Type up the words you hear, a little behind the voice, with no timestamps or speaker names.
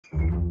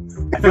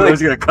I feel like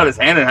he's gonna cut his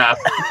hand in half.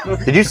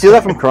 Did you steal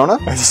that from Corona?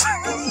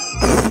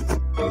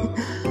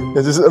 I'm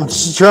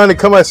just trying to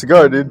cut my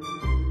cigar, dude.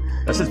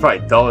 That's just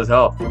probably dull as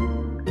hell. I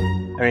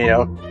mean,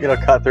 it'll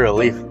cut through a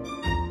leaf.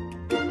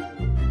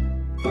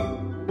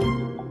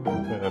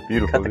 Yeah,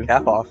 beautiful. Cut the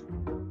cap off.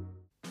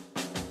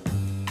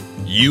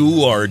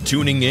 You are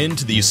tuning in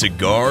to the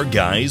Cigar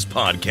Guys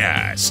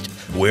podcast,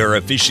 where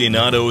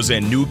aficionados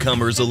and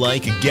newcomers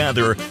alike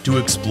gather to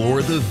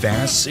explore the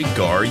vast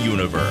cigar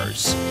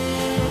universe.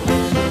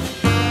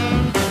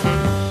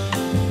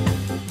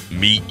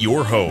 Meet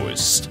your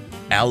host,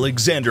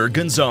 Alexander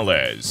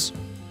Gonzalez,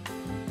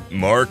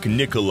 Mark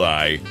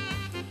Nikollaj,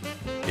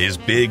 his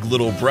big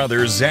little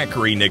brother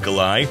Zachary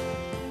Nikollaj,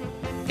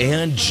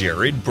 and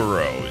Jared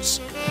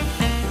Burrows.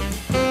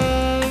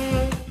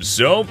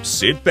 So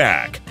sit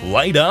back,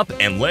 light up,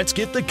 and let's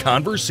get the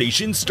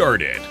conversation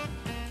started.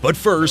 But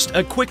first,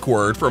 a quick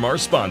word from our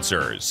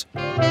sponsors.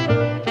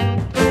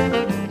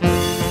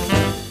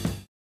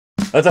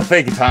 That's a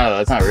fake katana.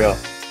 That's not real.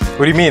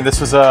 What do you mean? This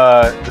was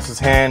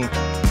hand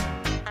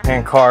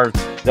carved.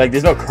 Like,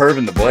 there's no curve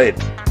in the blade.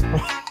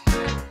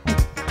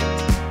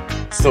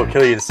 Still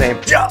kill you the same.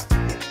 Yeah.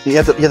 You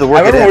have to I work it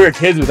remember in. when we were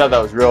kids, we thought that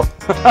was real.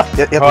 You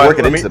have to work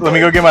it into the Let me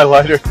blade. go get my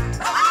lighter.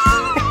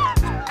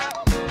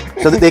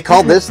 So they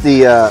call this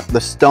the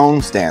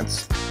stone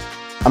stance.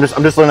 I'm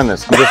just learning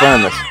this.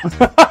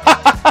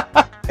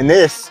 And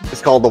this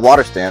is called the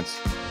water stance.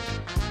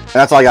 And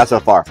that's all I got so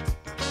far.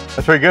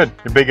 That's pretty good.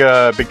 You're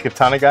big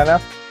katana guy now?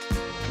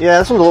 Yeah,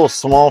 this one's a little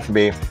small for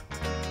me.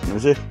 Let me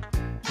see.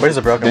 Where's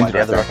the broken one? Into Do you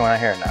have the right broken one out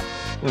here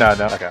or no?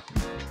 No, no. Okay.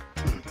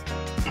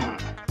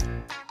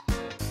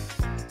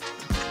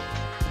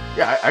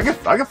 Yeah, I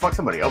could fuck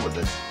somebody up with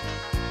this.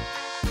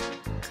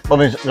 Well,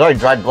 I mean, there's already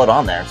dried blood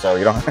on there, so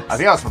you don't. I think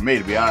that was for me,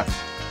 to be honest.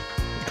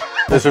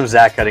 This is from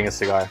Zach cutting a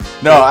cigar.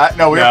 No,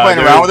 we were playing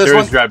around with this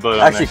one. Dried blood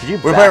on Actually, there. could you?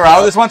 We were playing around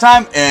with this one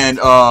time, and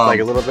like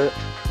a little bit.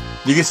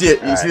 you can see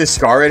it. You All see right. the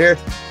scar right here.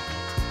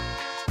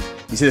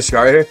 You see the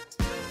scar right here?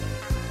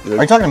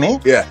 Are you talking to me?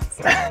 Yeah.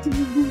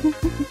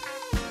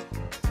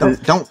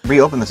 Don't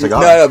reopen the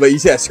cigar. No, but you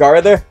see that scar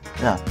right there?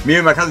 Yeah. Me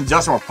and my cousin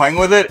Justin were playing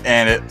with it,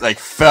 and it like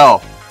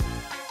fell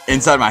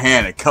inside my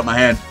hand. It cut my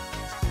hand.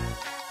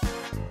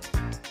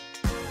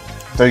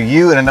 So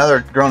you and another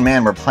grown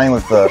man were playing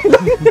with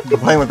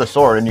the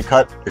sword, and you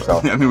cut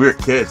yourself. I mean, we were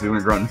kids. We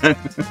weren't grown men.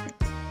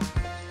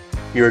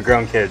 You were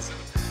grown kids.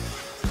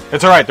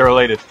 It's alright, they're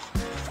related.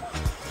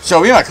 So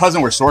me and my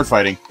cousin were sword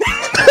fighting.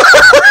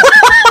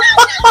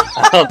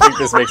 I don't think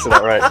this makes it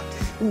all right.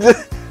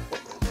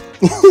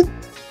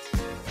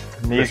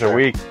 Knees are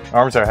weak,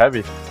 arms are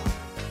heavy.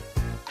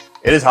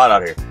 It is hot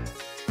out here,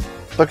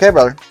 It's okay,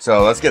 brother.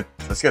 so let's get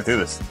through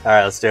this. All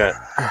right, let's do it.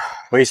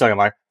 What are you talking,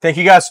 Mark? Thank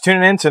you guys for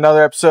tuning in to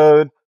another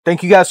episode.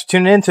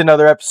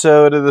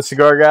 of the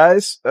Cigar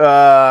Guys.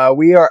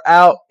 We are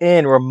out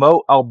in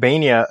remote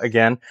Albania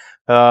again.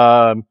 Just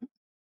Hot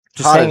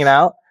hanging as-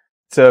 out.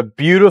 It's a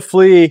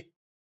beautifully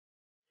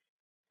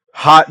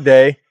hot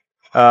day.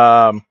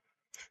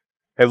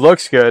 It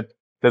looks good.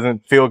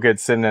 Doesn't feel good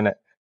sitting in it,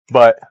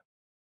 but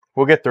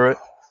we'll get through it.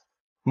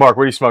 Mark,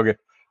 what are you smoking?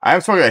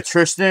 I'm smoking a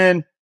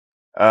Tristan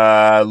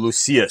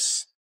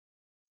Lucius.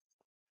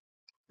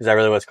 Is that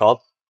really what it's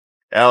called?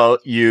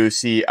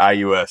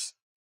 Lucius.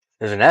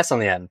 There's an S on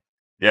the end.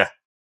 Yeah.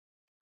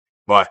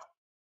 Why?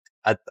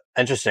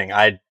 Interesting.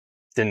 I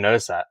didn't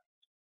notice that.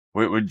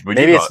 Would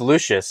Maybe you it's call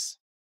Lucius.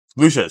 it?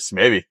 Lucius,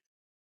 maybe.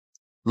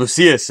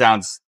 Lucius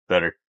sounds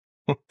better.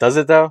 Does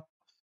it though?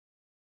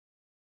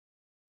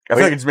 I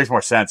feel like it just makes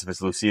more sense if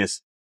it's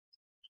Lucius.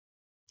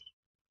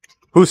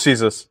 Who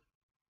sees us?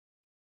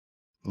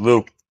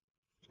 Lou.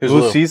 Who's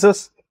Who Lou? sees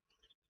us?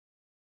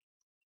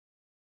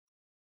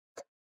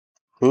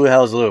 Who the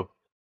hell is Lou?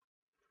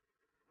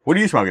 What are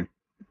you smoking?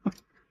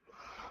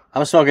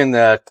 I'm smoking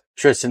the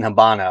Tristan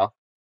Habano.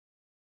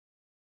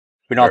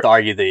 We don't have to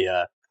argue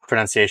the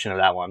pronunciation of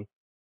that one.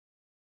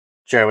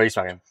 Jared, what are you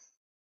smoking?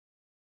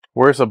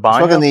 Where's the I'm bind?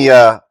 smoking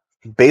the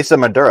Besa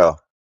Maduro.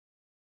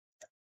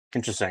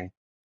 Interesting.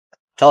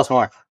 Tell us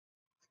more.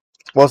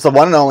 Well, it's the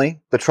one and only,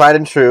 the tried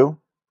and true,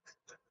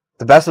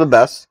 the best of the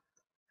best,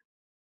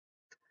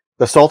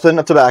 the Sultan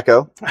of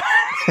Tobacco.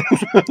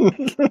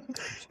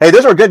 Hey,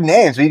 those were good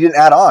names, but you didn't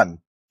add on.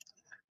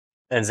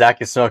 And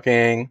Zach is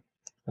smoking.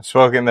 I'm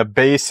smoking the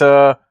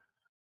Besa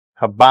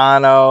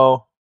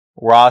Habano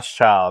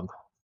Rothschild.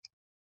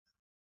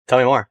 Tell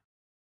me more.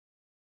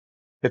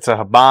 It's a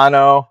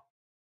Habano.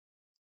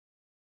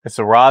 It's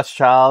a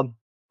Rothschild.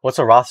 What's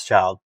a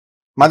Rothschild?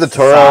 It's Mine's a the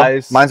Toro.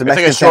 size. Mine's a It's like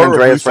a Mexican short San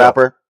Andreas Robusto.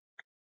 wrapper.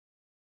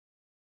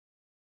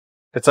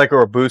 It's like a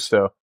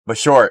Robusto, But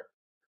short.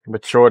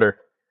 but shorter.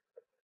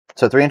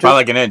 So 3 inches. By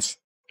like an inch.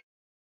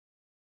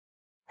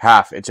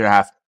 Inch and a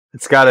half.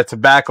 It's got a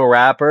tobacco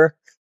wrapper,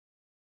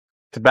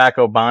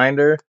 tobacco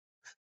binder,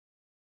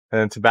 and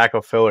then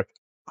tobacco filler.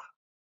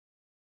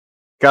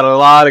 Got a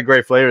lot of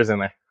great flavors in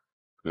there.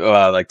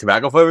 Like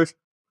tobacco flavors?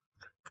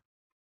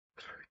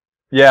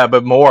 Yeah,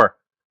 but more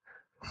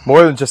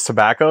than just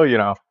tobacco, you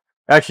know.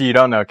 Actually, you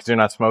don't know because you're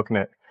not smoking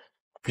it.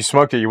 If you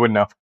smoked it, you would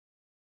know.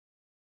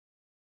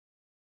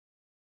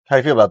 How do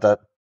you feel about that?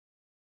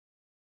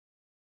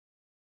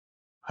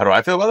 How do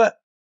I feel about that?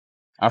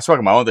 I'm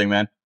smoking my own thing,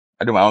 man.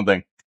 I do my own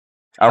thing.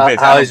 I don't pay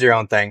How is your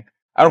own thing?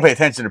 I don't pay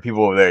attention to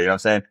people over there. You know what I'm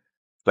saying?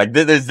 Like,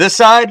 there's this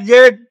side,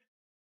 Jared,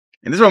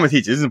 and this is what I'm gonna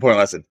teach you. This is an important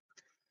lesson.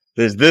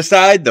 There's this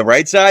side, the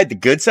right side, the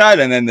good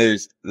side, and then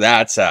there's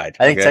that side.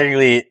 I think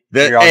technically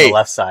you're on the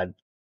left side.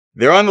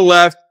 They're on the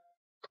left,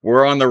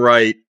 we're on the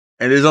right,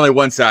 and there's only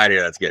one side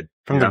here that's good.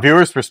 From the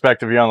viewer's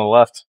perspective, you're on the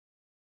left.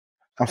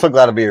 I'm so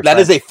glad to be your That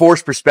friend. is a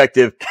forced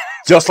perspective,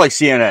 just like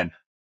CNN.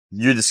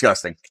 You're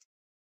disgusting.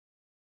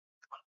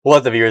 We'll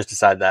let the viewers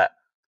decide that.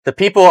 The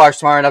people are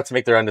smart enough to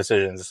make their own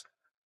decisions.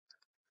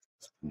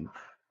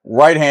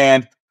 Right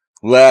hand,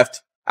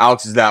 left.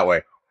 Alex is that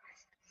way.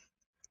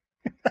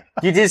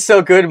 You did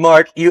so good,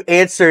 Mark. You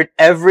answered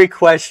every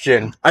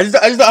question. I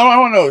don't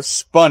want no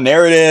spun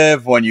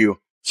narrative when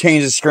you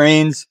change the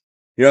screens.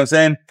 You know what I'm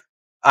saying?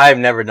 I've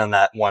never done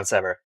that once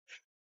ever.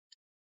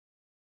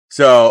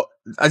 So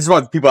I just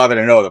want people out there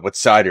to know that what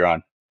side you're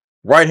on.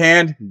 Right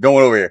hand,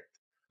 going over here.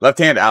 Left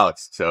hand,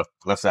 Alex. So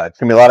left side. It's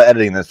gonna be a lot of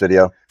editing in this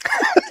video.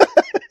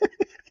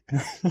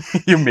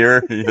 You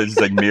mirror. You just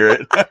like mirror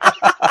it.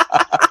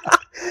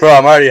 Bro,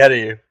 I'm already ahead of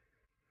you.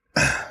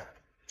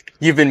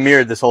 You've been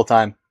mirrored this whole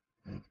time.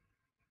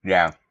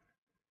 Yeah.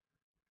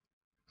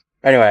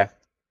 Anyway,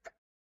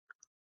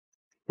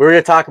 we're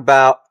going to talk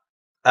about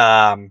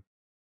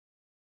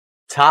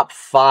top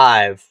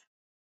 5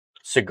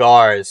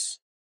 cigars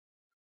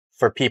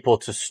for people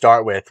to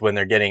start with when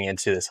they're getting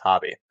into this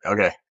hobby.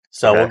 Okay.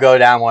 So we'll go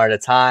down one at a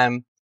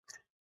time.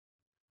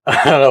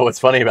 I don't know what's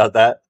funny about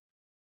that.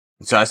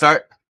 Should I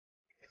start?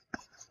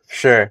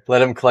 Sure.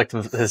 Let him collect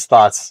his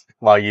thoughts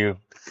while you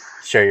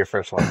share your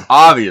first one.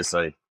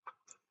 Obviously.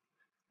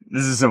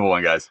 This is a simple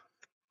one, guys.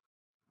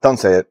 Don't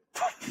say it.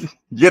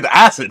 You get the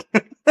acid.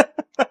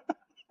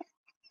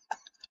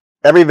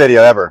 Every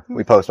video ever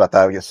we post about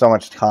that, we get so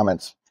much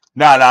comments.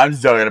 No, I'm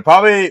just joking.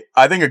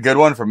 I think a good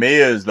one for me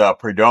is the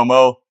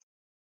Perdomo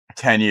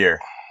 10-year.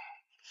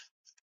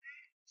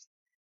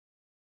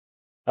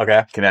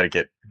 Okay.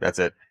 Connecticut. That's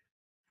it.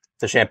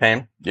 The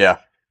champagne? Yeah.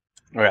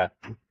 Okay.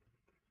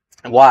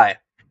 Why?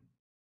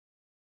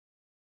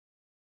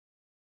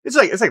 It's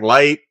like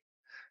light.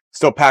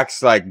 Still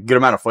packs like good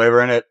amount of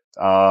flavor in it.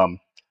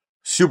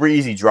 Super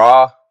easy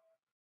draw.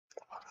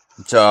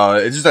 So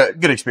it's just a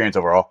good experience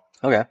overall.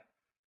 Okay.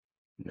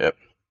 Yep.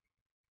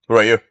 What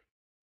about you?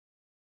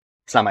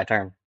 It's not my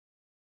turn.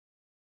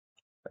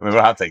 I mean, we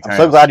don't have to take I'm turns.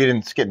 so glad you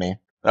didn't skip me.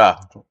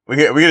 We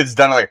could just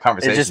done like a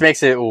conversation. It just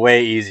makes it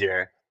way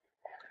easier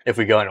if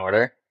we go in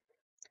order.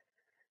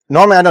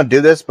 Normally I don't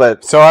do this,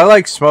 but So I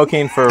like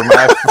smoking for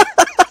my...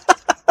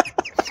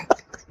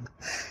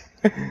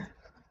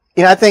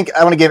 I think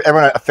I want to give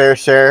everyone a fair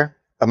share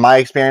of my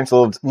experience, a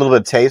little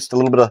bit of taste, a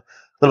little bit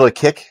of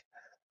kick.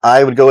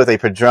 I would go with a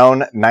Padron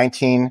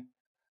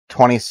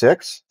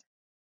 1926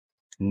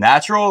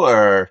 Natural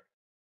or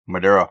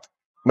Maduro?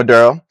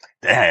 Maduro.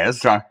 Dang, that's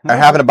strong. I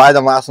happened to buy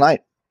them last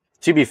night.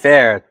 To be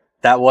fair,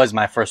 that was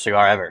my first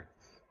cigar ever.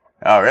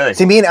 Oh, really?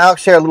 See, me and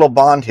Alex share a little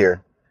bond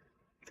here.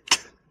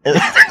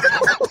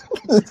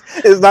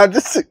 It's not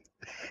just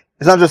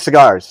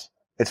cigars.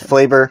 It's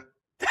flavor.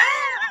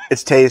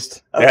 It's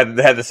taste. They had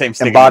the same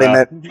stick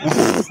Embodiment.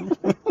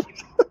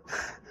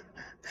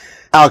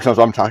 Alex knows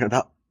what I'm talking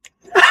about.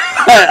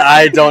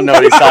 I don't know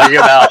what he's talking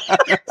about.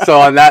 So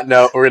on that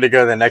note, we're going to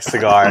go to the next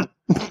cigar,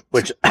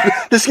 which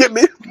Just skip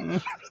me.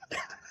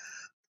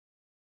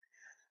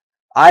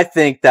 I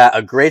think that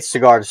a great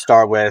cigar to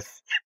start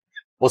with,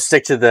 we'll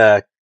stick to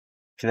the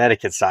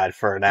Connecticut side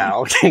for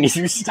now. Can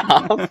you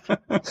stop? You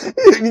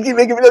keep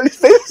making me know these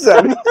faces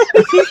at me.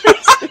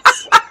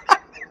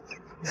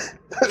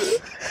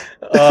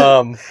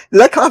 Did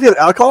that coffee have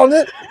alcohol in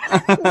it?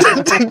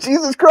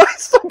 Jesus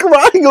Christ, I'm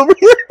crying over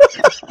here.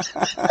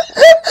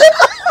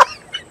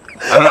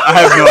 I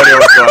have no idea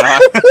what's going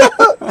on.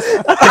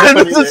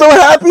 I'm just so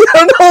happy. I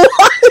don't know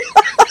why.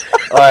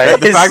 All right.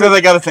 The fact that they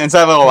got the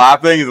inside little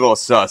lap thing is a little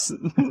sus.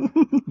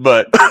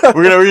 But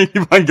we're gonna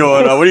keep on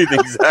going. What do you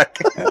think, Zach?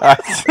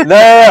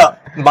 No.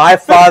 My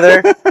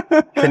father,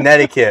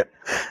 Connecticut.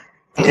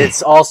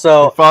 It's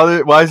also...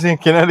 Father, why is he in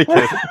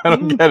Connecticut? I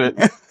don't get it.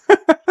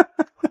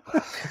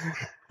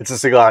 It's a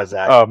cigar,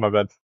 Zach. Oh, my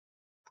bad.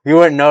 You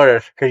wouldn't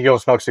notice because you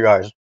don't smoke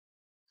cigars.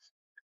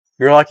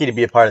 You're lucky to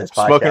be a part of this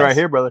podcast. Smoking right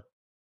here, brother.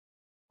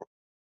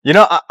 You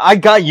know, I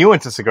got you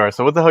into cigars,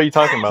 so what the hell are you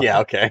talking about? Yeah,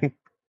 okay.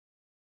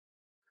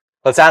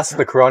 Let's ask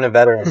the Corona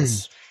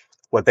veterans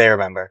what they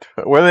remember.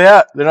 Where are they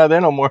at? They're not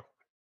there no more.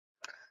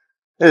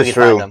 It We is can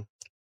find true. them.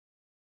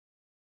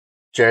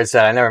 Jared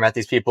said, I never met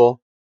these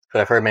people,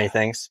 but I've heard many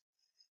things.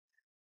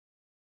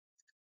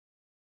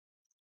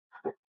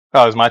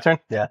 Oh, it's my turn?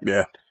 Yeah.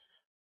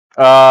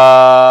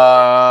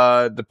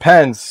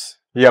 Depends.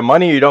 You got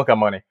money or you don't got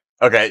money?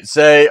 Okay,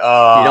 say You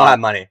don't have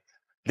money.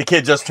 the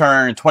kid just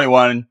turned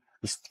 21.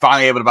 He's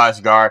finally able to buy a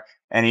cigar,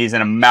 and he's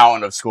in a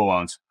mountain of school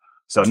loans.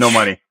 So no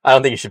money. I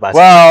don't think you should buy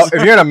Well,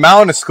 cigars. if you're in a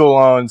mountain of school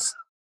loans,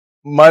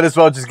 might as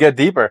well just get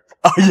deeper.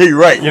 Oh yeah, you're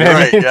right. You know You're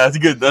what I right. mean? Yeah,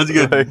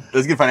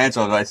 that's good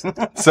financial advice.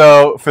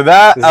 So for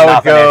that, This is I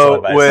not would financial go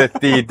advice. with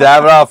the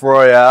Davidoff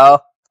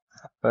Royale,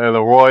 or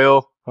the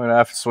Royal. I'm gonna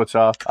have to switch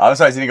off. I'm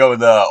surprised you didn't go with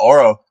the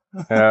Oro.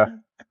 Yeah.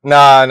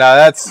 No,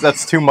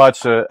 that's too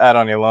much to add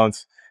on your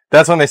loans.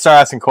 That's when they start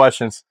asking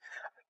questions.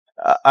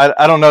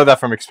 I don't know that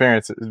from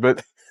experience,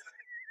 but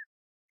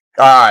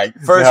All right,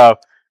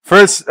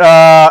 first,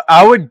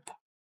 I would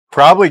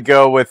probably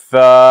go with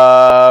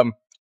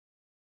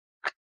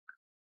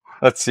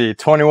let's see,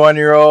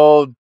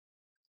 21-year-old.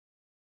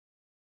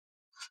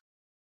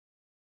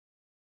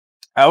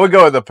 I would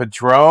go with the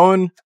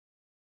Padron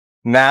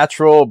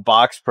Natural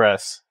Box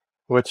Press,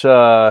 which you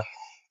know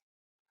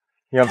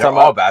what I'm talking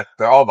about? bad.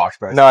 They're all box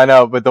press. No, I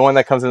know, but the one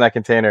that comes in that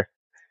container.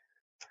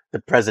 The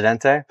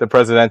Presidente. The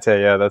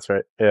Presidente, yeah, that's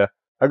right. Yeah.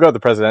 I'll go with the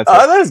Presidente.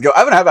 That is good. I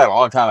haven't had that in a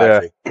long time, Yeah.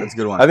 actually. That's a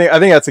good one. I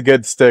think that's a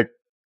good stick.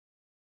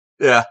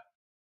 Yeah.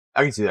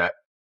 I can see that.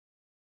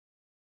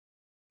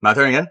 My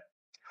turn again?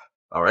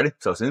 Already?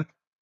 So soon?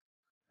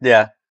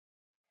 Yeah.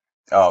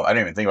 Oh, I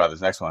didn't even think about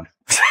this next one.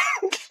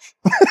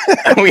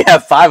 We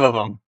have 5 of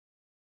them.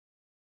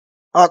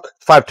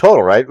 5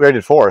 total, right? We already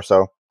did 4,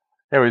 so.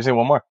 Yeah, we just need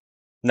one more.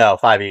 No,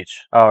 5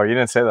 each. Oh, you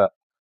didn't say that.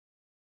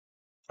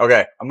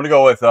 Okay, I'm gonna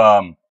go with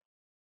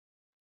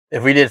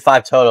If we did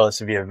 5 total, this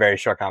would be a very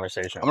short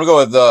conversation. I'm gonna go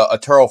with the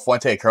Arturo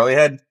Fuente Curly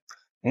Head.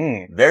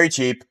 Mm. Very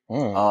cheap.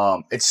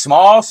 Mm. It's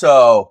small,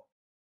 so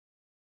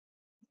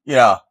you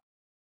know,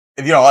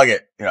 if you don't like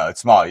it, you know, it's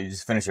small. You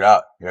just finish it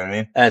out. You know what I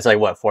mean? And it's like,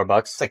 what, $4?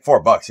 It's like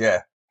 $4.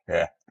 Yeah,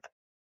 yeah.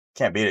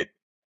 Can't beat it.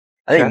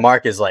 I think Okay.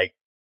 Mark is like,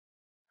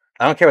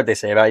 I don't care what they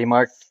say about you,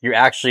 Mark. You're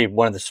actually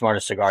one of the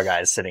smartest cigar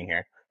guys sitting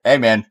here. Hey,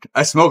 man,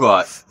 I smoke a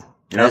lot.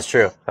 You know? That's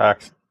true.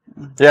 Facts.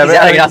 Yeah, He's but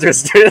adding out to his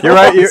student you're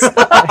right. loans.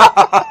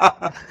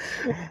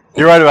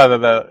 You're right about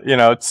that. Though. You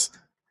know, it's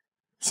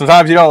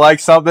sometimes you don't like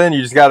something,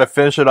 you just got to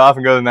finish it off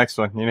and go to the next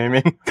one. You know what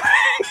I mean?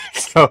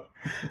 So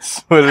that's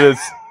what it is.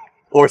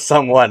 Or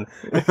someone.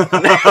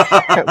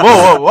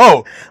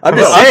 Whoa! I'm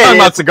just I'm saying, talking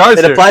about cigars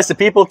it here. applies to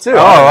people too. Oh,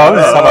 I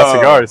was just talking about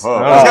cigars. Whoa.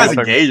 No, This I'm guy's talking-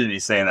 engaged and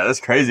he's saying that. That's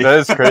crazy. That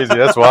is crazy.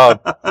 That's wild,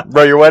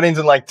 bro. Your wedding's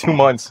in like 2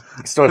 months.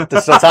 Still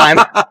time.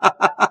 All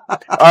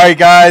right,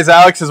 guys.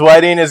 Alex's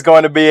wedding is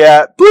going to be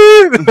at.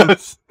 All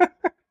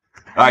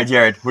right,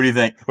 Jared, what do you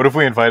think? What if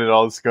we invited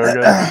all the cigar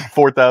guys?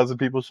 4,000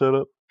 people showed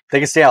up. They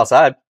can stay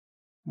outside.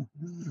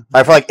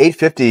 For like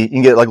 $8.50, you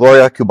can get like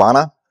Gloria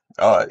Cubana.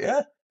 Oh,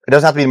 yeah. It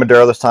doesn't have to be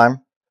Maduro this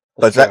time,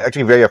 but it's That's true.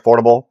 actually very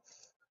affordable.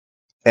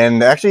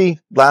 And it actually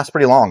lasts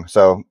pretty long,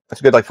 so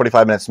it's a good like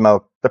 45-minute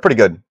smoke. They're pretty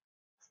good.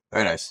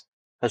 Very nice.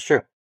 That's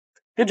true.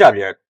 Good job,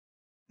 Jared.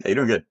 Yeah, you're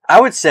doing good.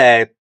 I would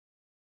say if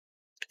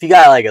you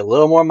got like a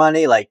little more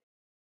money, like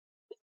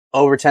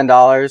over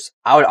 $10,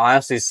 I would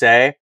honestly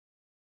say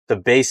the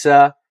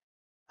Besa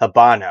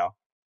Habano.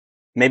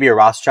 Maybe a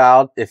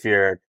Rothschild if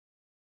you're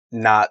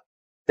not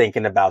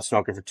thinking about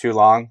smoking for too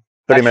long.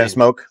 30-minute Actually,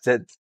 smoke.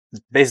 it's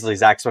basically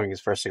Zach smoking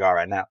his first cigar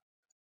right now.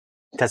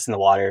 Testing the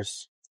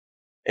waters.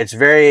 It's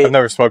very I've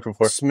never smoked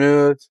before.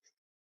 smooth.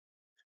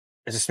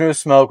 It's a smooth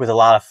smoke with a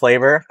lot of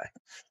flavor.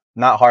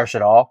 Not harsh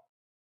at all.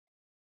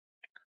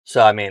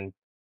 So, I mean,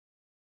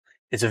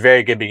 it's a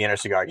very good beginner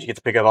cigar. You get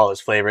to pick up all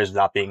those flavors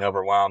without being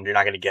overwhelmed. You're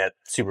not going to get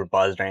super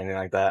buzzed or anything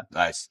like that.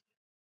 Nice.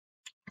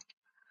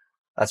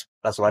 That's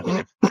what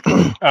I think.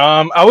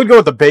 I would go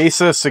with the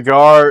Besa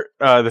cigar,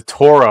 the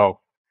Toro,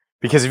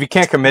 because if you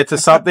can't commit to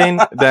something,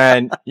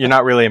 then you're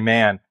not really a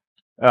man.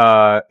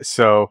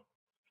 So,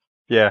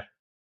 yeah.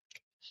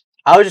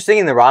 I was just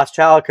thinking the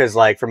Rothschild because,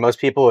 like, for most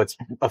people, it's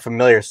a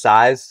familiar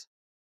size,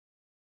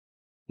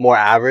 more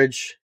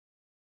average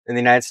in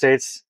the United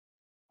States,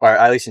 or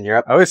at least in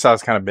Europe. I always thought it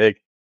was kind of big.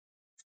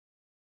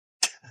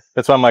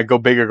 That's why I'm like, go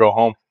big or go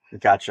home.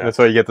 Gotcha. That's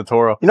why you get the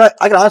Toro. You know,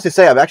 I can honestly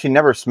say I've actually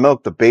never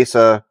smoked the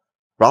Besa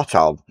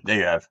Rothschild. Yeah,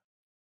 you have.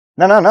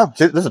 No.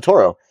 See, this is a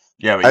Toro.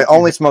 Yeah, but I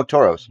only smoke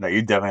Toros. No,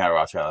 you definitely had a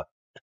Rothschild.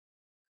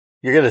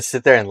 You're going to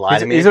sit there and lie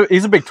to me?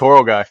 He's a big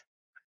Toro guy.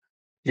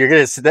 You're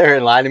going to sit there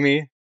and lie to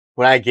me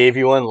when I gave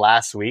you one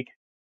last week?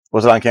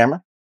 Was it on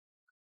camera?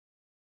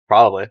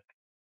 Probably.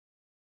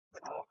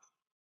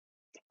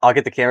 I'll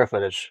get the camera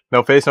footage.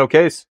 No face, no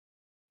case.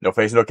 No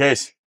face, no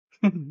case.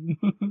 All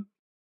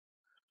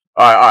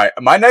right.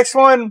 My next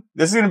one,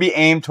 this is going to be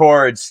aimed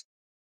towards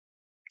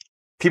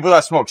people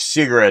that smoke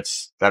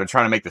cigarettes that are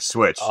trying to make the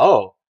switch.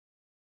 Oh.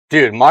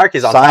 Dude, Mark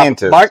is on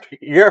Scientist. top. Mark,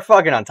 you're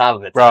fucking on top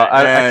of it. Bro,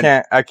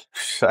 tonight. I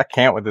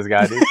can't with this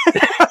guy, dude.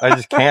 I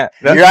just can't.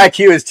 Your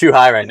IQ is too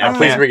high right now. I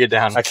Please can't. bring it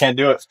down. I can't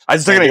do it. I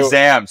just took an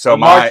exam, so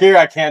Mark here,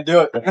 I can't do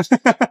it. You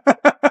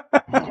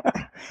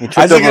I tripped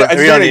just over- took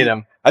We don't need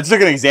him. I just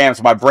took an exam,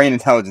 so my brain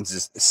intelligence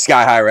is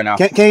sky high right now.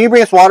 Can you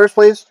bring us waters,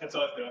 please?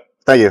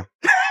 Thank you.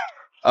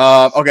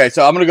 Okay,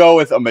 so I'm gonna go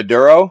with a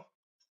Maduro.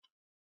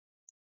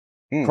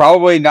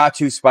 Probably not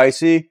too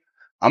spicy.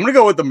 I'm gonna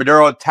go with the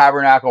Maduro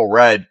Tabernacle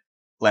Red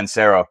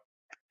Lancero.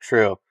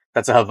 True.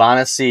 That's a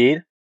Havana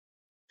seed.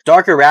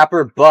 Darker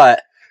wrapper,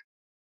 but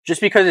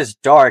just because it's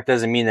dark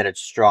doesn't mean that it's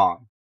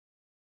strong.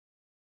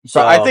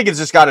 So I think it's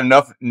just got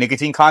enough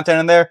nicotine content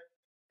in there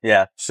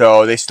Yeah.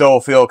 So they still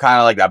feel kind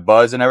of like that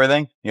buzz and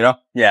everything, you know?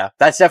 Yeah.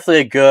 That's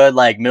definitely a good,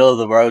 like, middle of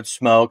the road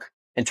smoke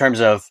in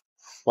terms of,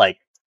 like,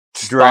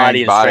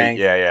 body and strength.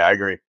 Yeah, I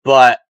agree.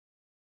 But,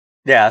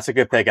 yeah, that's a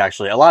good pick,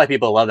 actually. A lot of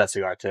people love that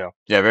cigar, too.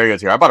 Yeah, very good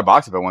cigar. I bought a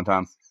box of it one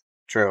time.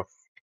 True.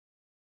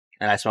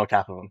 And I smoked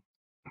half of them.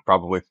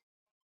 Probably.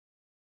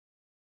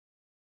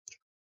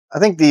 I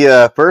think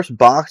the first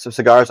box of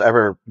cigars I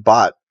ever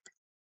bought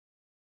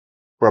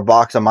were a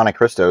box of Monte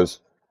Cristos.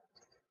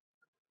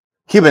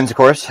 Cubans, of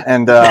course.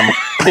 And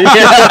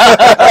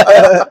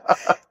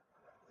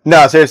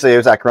no, seriously, it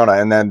was at Corona.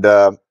 And then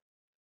I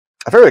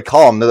forget what they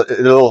call them. They have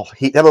a little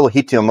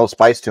heat to them, a little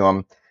spice to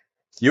them.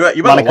 You bought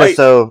Monte a white.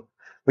 Cristo.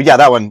 Well, yeah,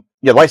 that one.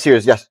 Yeah, White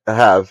Series, yes, I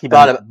have. He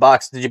bought a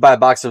box. Did you buy a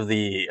box of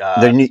the...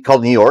 They're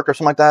called New York or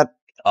something like that.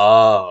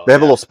 Oh. They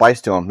have a little spice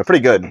to them. They're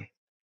pretty good.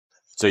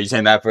 So you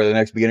saying that for the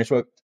next beginner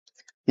smoke?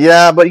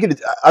 Yeah, but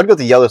I'd go with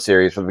the Yellow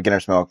Series for the beginner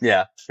smoke.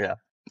 Yeah. All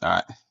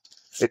right.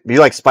 If you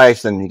like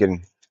spice, then you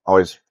can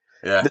always...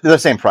 Yeah. They're the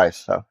same price,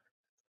 so...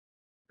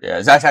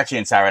 Yeah, Zach's actually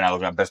inside right now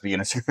looking at best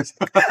beginner series.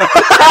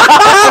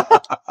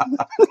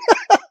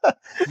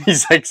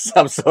 He's like,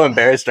 I'm so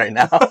embarrassed right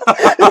now.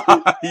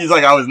 He's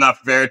like, I was not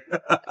prepared.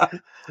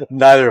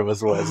 Neither of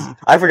us was.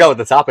 I forgot what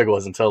the topic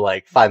was until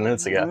like 5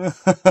 minutes ago.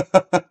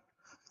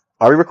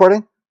 Are we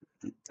recording?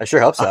 I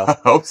sure hope so. I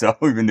hope so.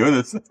 We've been doing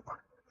this. All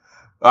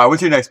right,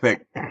 what's your next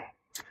pick?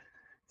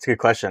 It's a good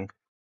question.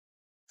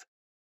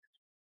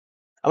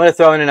 I'm going to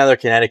throw in another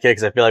Connecticut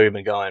because I feel like we've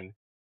been going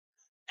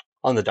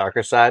on the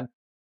darker side.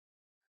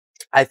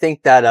 I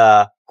think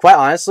that, quite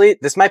honestly,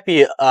 this might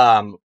be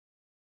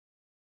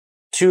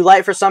too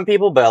light for some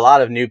people, but a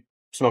lot of new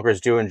smokers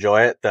do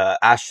enjoy it. The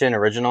Ashton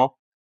Original.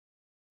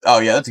 Oh,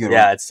 yeah, that's a good one.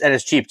 Yeah,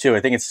 it's cheap too. I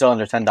think it's still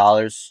under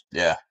 $10.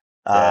 Yeah.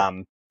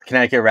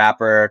 Connecticut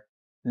wrapper.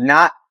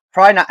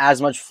 Probably not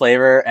as much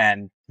flavor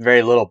and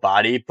very little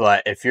body,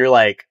 but if you're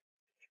like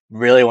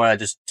really want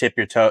to just dip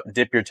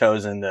your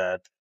toes in the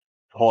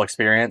whole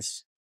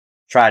experience,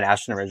 try an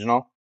Ashton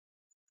Original.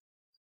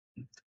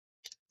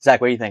 Zach,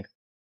 what do you think?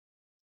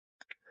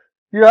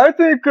 Yeah, I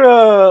think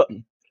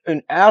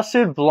an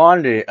acid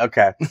blondie.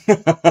 Okay.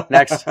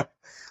 Next. All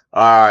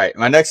right,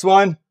 my next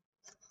one.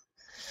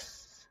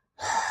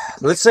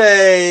 Let's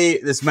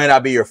say this might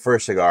not be your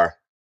first cigar,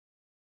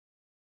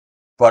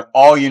 but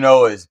all you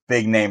know is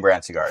big name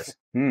brand cigars.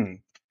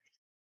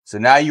 So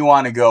now you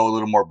want to go a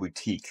little more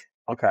boutique.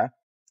 Okay.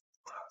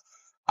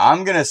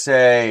 I'm going to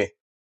say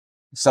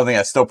something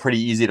that's still pretty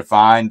easy to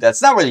find.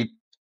 That's not really...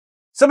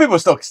 Some people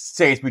still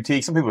say it's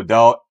boutique. Some people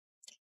don't.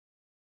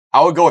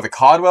 I would go with a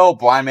Caldwell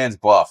Blind Man's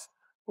Bluff.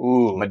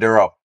 Ooh.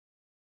 Maduro.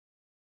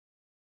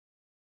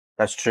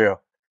 That's true.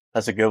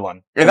 That's a good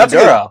one. Yeah, that's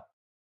Maduro.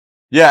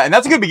 Yeah, and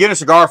that's a good beginner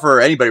cigar for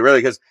anybody, really,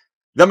 because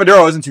the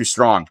Maduro isn't too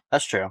strong.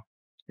 That's true.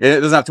 It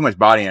doesn't have too much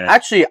body in it.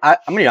 Actually, I'm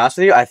going to be honest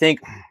with you. I think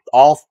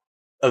all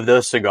of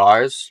those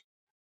cigars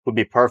would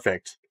be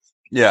perfect.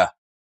 Yeah.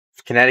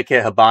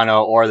 Connecticut,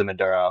 Habano, or the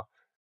Maduro.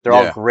 They're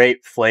all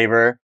great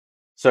flavor.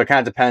 So it kind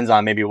of depends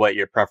on maybe what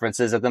your preference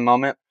is at the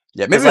moment.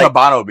 Yeah, maybe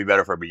Habano would be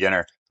better for a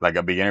beginner. Like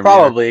a beginner.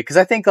 Probably, because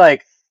I think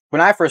like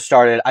when I first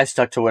started, I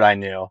stuck to what I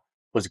knew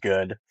was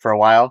good for a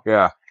while.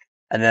 Yeah.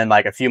 And then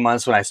like a few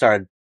months when I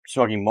started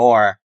smoking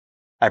more,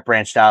 I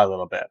branched out a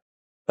little bit.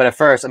 But at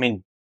first, I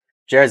mean,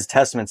 Jared's a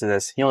testament to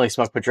this. He only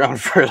smoked Padron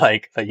for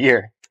like a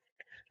year.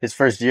 His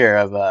first year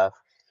of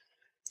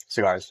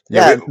cigars.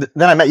 Yeah,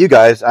 then I met you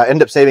guys. I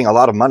ended up saving a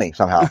lot of money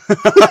somehow.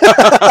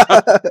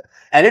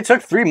 And it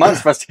took 3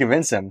 months for us to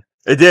convince him.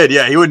 It did,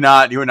 yeah. He would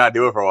not do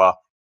it for a while.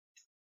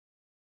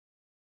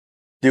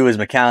 Do his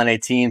Macallan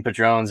 18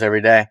 Padrones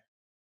every day.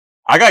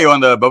 I got you on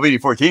the Bovini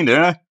 14,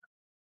 didn't I?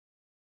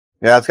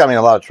 Yeah, it's got me in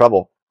a lot of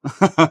trouble.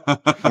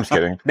 I'm just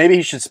kidding. Maybe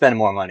he should spend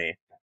more money.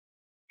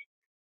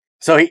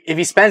 So if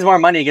he spends more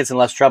money, he gets in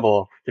less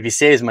trouble. If he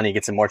saves money, he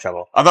gets in more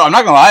trouble. Although I'm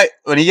not gonna lie,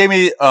 when he gave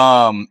me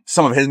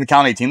some of his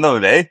Macallan 18 the other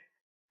day,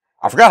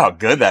 I forgot how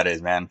good that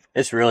is, man.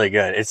 It's really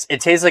good.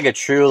 It tastes like a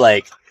true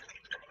like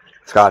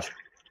Scotch.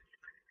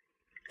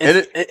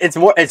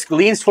 It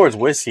leans towards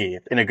whiskey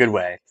in a good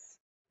way.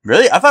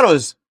 Really? I thought it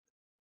was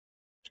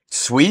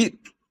sweet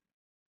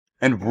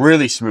and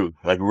really smooth.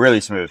 Like,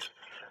 really smooth.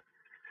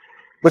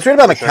 What's great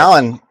about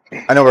Macallan,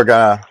 I know we're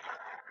gonna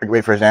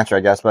wait for his answer, I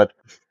guess, but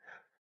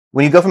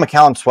when you go from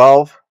Macallan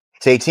 12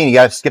 to 18, you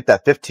gotta skip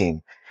that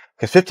 15.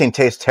 Because 15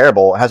 tastes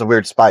terrible. It has a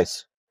weird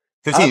spice.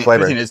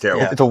 15 is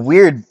terrible. Yeah. It's a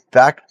weird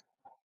it's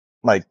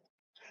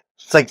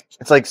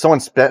like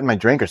someone spit in my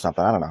drink or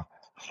something. I don't know.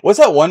 What's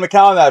that one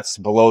Macallan that's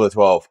below the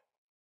 12?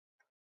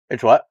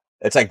 It's what?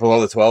 It's like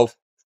below the 12?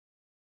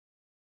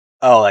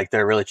 Oh, like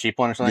they're a really cheap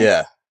one or something?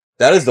 Yeah.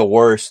 That is the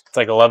worst. It's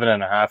like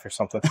 11.5 or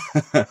something.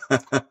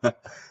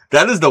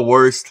 That is the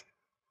worst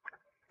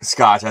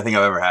Scotch I think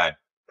I've ever had.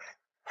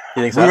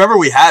 You think so? Remember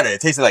we had it.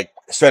 It tasted like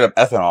straight up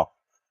ethanol.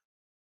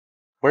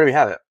 Where do we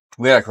have it?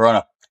 We had a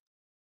Corona.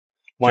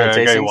 One of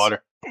the I got you tastings?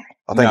 water.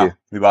 Oh, thank you.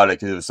 We bought it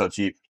because it was so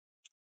cheap.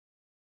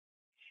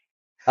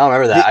 I don't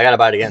remember that. I gotta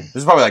buy it again. This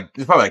is probably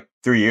like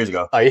 3 years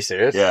ago. Are you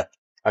serious? Yeah.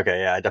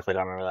 Okay, yeah, I definitely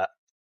don't remember that.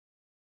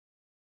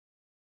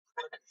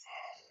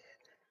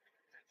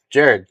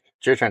 Jared,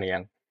 it's your turn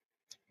again.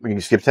 You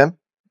skipped him?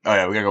 Oh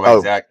yeah, we gotta go back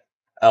to Zach.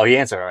 Oh, he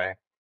answered already.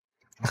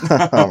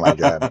 Oh my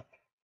god.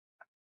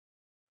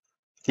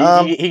 He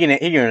can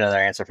give another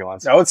answer if he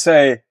wants. I would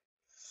say,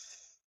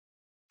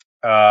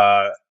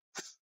 a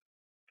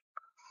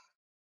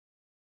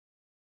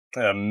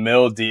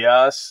Mil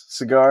Diaz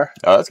cigar.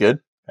 Oh, that's good.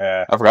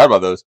 Yeah, I forgot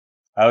about those.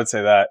 I would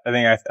say that.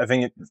 I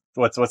think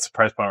what's the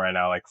price point right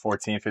now? Like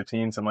 14,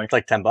 15, something like It's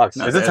like $10.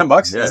 No, Is it yeah.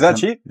 $10? Yeah, Is that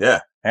it's cheap? Yeah.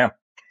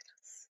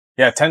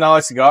 Yeah,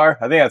 $10 cigar.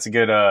 I think that's a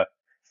good.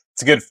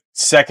 It's a good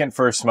second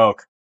first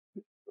smoke.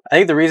 I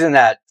think the reason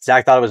that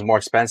Zach thought it was more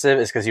expensive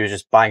is because he was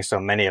just buying so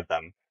many of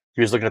them.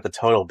 He was looking at the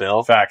total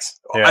bill. Facts.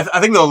 Yeah. I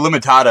think the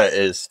Limitada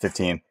is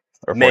 15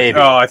 or 14. Maybe.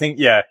 Oh, I think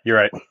you're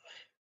right.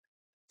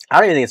 I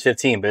don't even think it's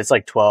 15, but it's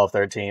like 12,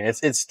 13.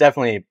 It's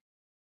definitely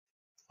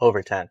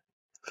over 10,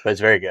 but it's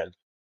very good.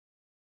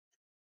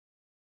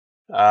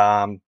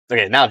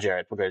 Okay, now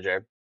Jared. We'll go to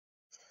Jared.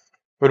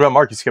 What about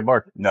Mark? You skipped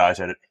Mark. No, I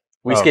said it.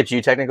 We Oh. skipped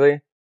you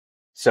technically,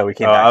 so we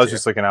came back I was to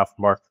just looking out for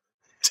Mark.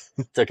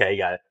 It's okay, you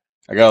got it.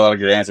 I got a lot of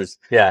good answers.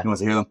 Yeah, Who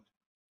wants to hear them?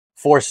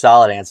 4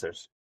 solid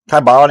answers. Can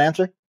I borrow an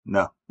answer?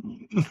 No.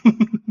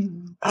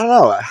 I don't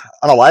know.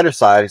 On a lighter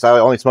side, because I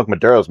only smoke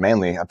Maduros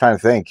mainly. I'm trying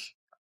to think.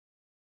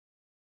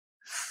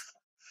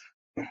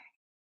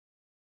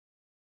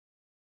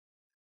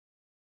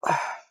 I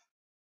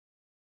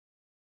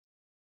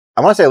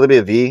want to say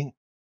Olivia V.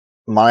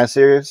 Melania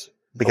series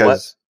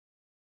because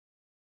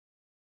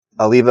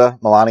Oliva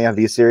Melania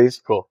V series.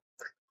 Cool.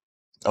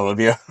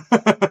 Olivia.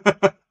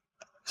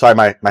 Sorry,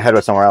 my head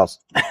was somewhere else.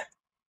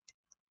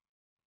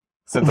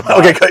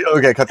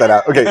 Okay, cut that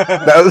out. Okay,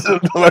 that was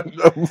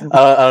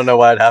I don't know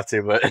why I'd have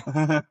to, but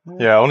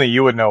Yeah, only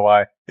you would know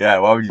why. Yeah,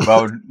 why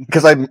would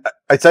because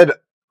I said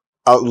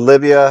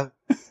Olivia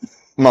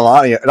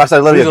Melania, and I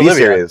said Olivia Who's V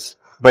Olivia? series,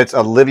 but it's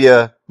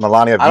Olivia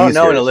Melania V I don't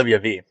know series. an Olivia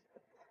V.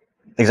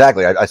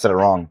 Exactly, I said it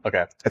wrong.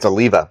 Okay. It's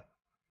Oliva.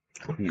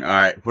 All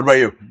right. What about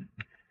you?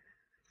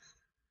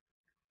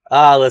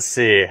 Let's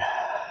see.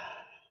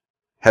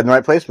 Head in the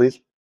right place, please.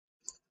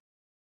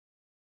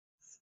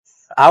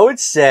 I would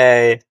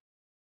say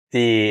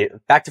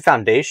back to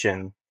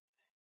foundation.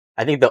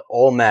 I think the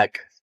Olmec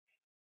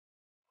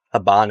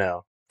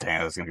Habano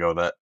Damn, I was gonna go with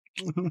that.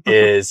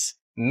 is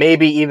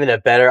maybe even a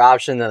better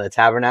option than the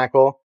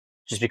Tabernacle,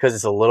 just because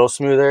it's a little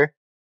smoother.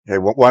 Okay,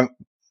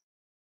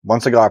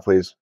 one cigar,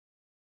 please.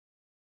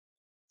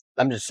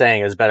 I'm just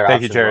saying it's a better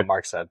Thank you, option than what Jared.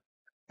 Mark said.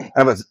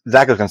 But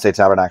Zach was going to say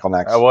Tabernacle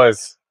next. I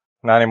was.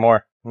 Not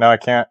anymore. No, I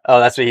can't. Oh,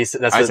 that's what he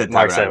said. That's I what said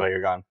Mark said Tabernacle. while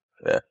you're gone.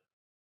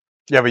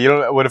 Yeah, but you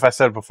don't. What if I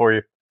said it before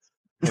you?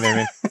 You know what I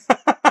mean?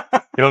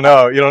 You don't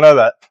know. You don't know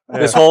that. Yeah.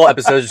 This whole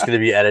episode is just going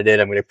to be edited.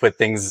 I'm going to put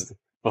things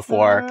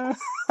before.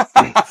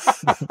 We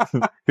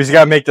just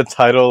gotta make the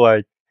title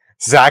like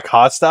Zach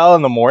hostile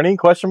in the morning?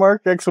 Question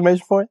mark!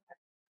 Exclamation point.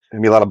 There's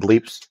going to be a lot of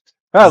bleeps.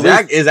 Oh,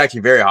 Zach is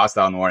actually very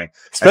hostile in the morning.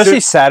 especially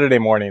Saturday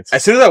mornings.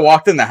 As soon as I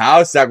walked in the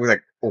house, Zach was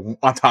like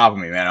on top of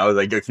me, man. I was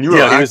like, "Yo, can you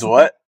relax?" Yeah, he was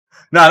what?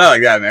 No, not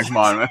like that, man. Come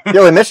on, man.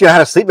 Yo, in Michigan, I had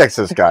to sleep next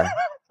to this guy.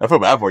 I feel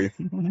bad for you.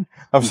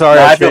 I'm sorry.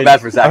 No, I feel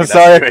bad for Zach. I'm in that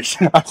sorry.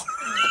 situation.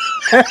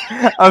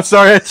 I'm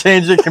sorry. I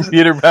changed the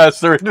computer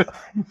password.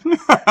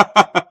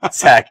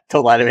 Zach,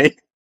 don't lie to me.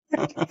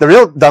 The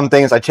real dumb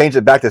thing is I changed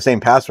it back to the same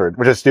password,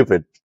 which is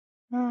stupid.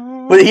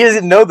 But he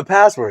doesn't know the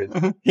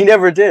password. He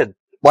never did.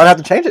 Why'd I have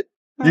to change it?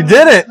 You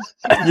did it.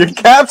 Your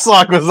caps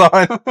lock was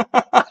on.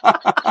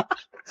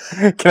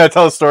 Can I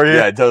tell a story here?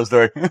 Yeah, tell the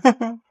story.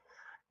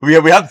 we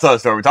have to tell the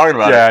story. We're talking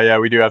about it. Yeah,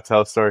 we do have to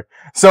tell a story.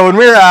 So when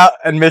we were out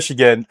in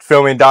Michigan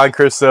filming Don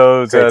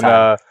Christo's Great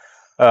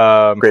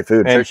and Great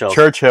food. and Churchill's.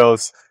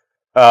 Churchill's,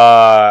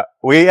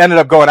 we ended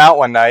up going out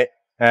one night.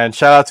 And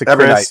shout out to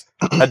Every Chris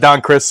at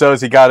Don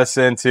Christo's. He got us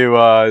into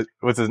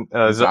what's his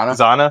Zana?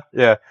 Zana.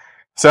 Yeah.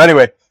 So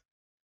anyway,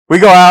 we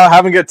go out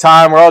having a good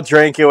time. We're all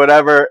drinking,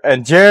 whatever.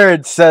 And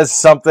Jared says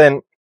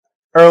something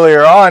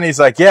earlier on. He's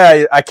like,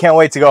 "Yeah, I can't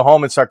wait to go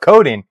home and start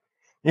coding."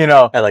 You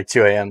know. At like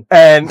 2 a.m.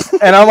 And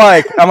I'm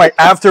like,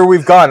 after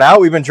we've gone out,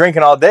 we've been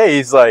drinking all day.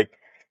 He's like,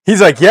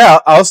 yeah,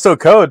 I'll still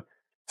code.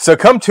 So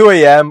come 2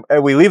 a.m.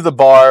 and we leave the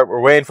bar. We're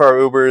waiting for our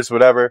Ubers,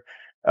 whatever.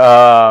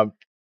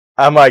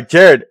 I'm like,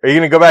 Jared, are you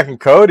gonna go back and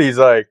code? He's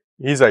like,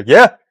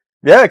 yeah,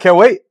 I can't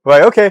wait. I'm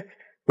like, okay.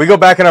 We go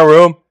back in our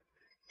room,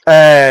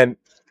 and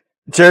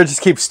Jared just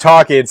keeps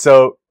talking.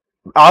 So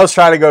I was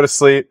trying to go to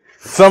sleep.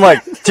 So I'm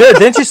like, Jared,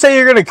 didn't you say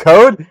you're gonna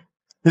code?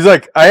 He's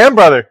like, I am,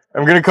 brother.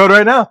 I'm gonna code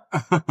right now.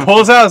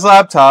 Pulls out his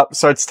laptop,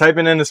 starts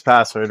typing in his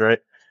password. Right?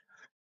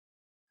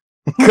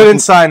 Couldn't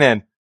sign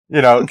in,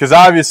 because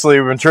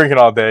obviously we've been drinking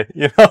all day.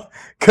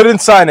 Couldn't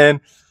sign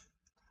in.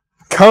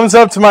 Comes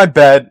up to my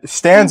bed,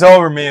 stands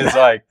over me, and is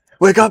like,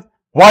 Wake up.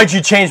 "Why'd you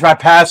change my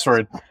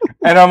password?"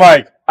 And I'm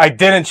like, "I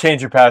didn't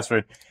change your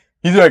password."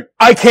 He's like,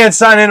 "I can't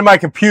sign into my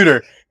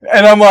computer."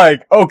 And I'm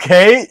like,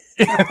 "Okay."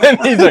 And then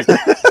he's like,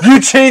 "You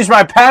changed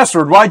my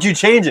password. Why'd you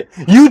change it?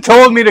 You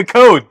told me to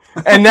code,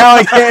 and now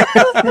I can't."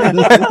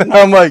 And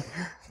I'm like,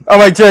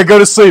 "Jared, go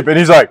to sleep." And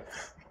he's like,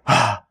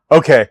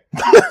 "Okay."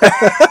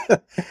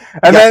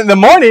 And then the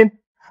morning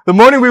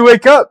we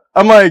wake up,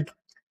 I'm like,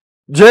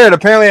 Jared,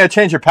 apparently I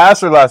changed your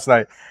password last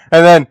night.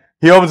 And then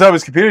he opens up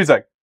his computer. He's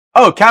like,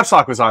 oh, caps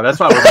lock was on. That's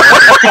why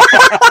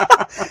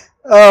I was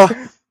Oh,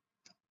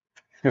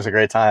 It was a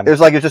great time. it was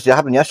like it just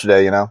happened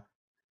yesterday, you know?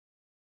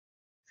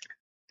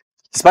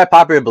 Despite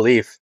popular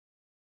belief,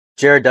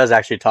 Jared does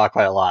actually talk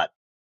quite a lot.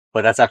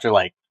 But that's after,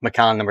 like,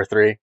 Macallan number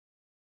 3.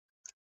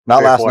 Not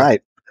 3 or last 4.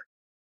 night.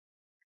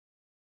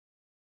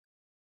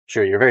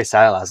 Sure, you were very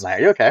silent last night.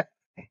 Are you okay?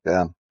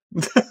 Yeah.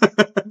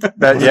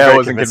 That Was yeah very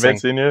wasn't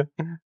convincing you.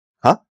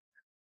 Huh?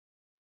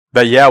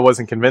 That yeah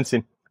wasn't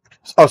convincing.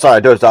 Oh, sorry, I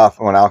dozed off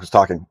when Alex was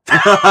talking. I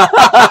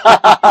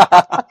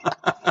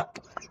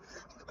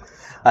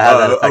have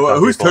that effect on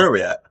whose people. turn are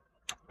we at?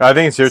 I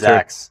think it's your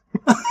Zach's.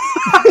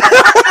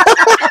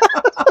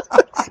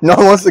 No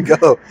one wants to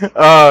go. turn.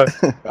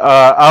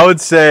 I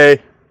would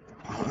say,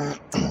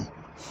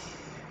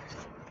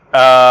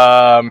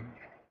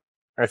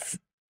 if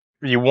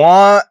you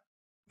want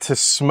to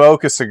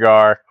smoke a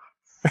cigar,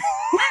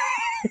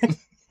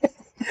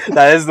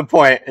 That is the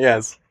point,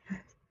 yes.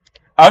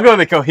 I'll go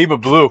with the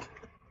Cohiba Blue.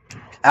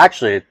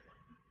 Actually, as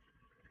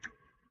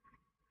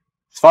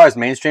far as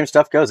mainstream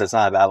stuff goes, it's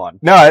not a bad one.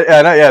 No,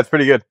 yeah, it's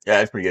pretty good.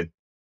 Yeah, it's pretty good.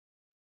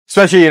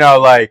 Especially,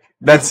 like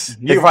that's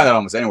You can find that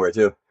almost anywhere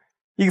too.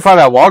 you can find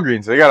that at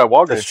Walgreens. They got a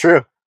Walgreens. That's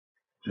true.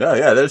 Yeah,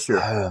 that is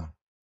true.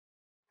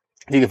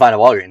 You can find a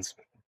Walgreens.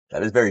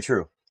 That is very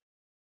true.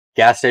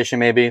 Gas station,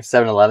 maybe.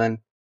 7-Eleven.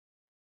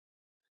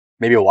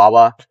 Maybe a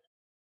Wawa.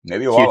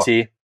 Maybe a while.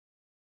 QT.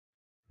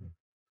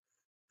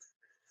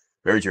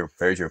 Very true.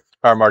 Very true.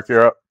 All right, Mark,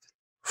 you're up.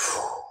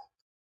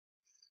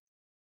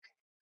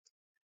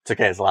 It's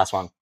okay. It's the last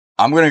one.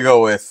 I'm gonna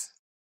go with.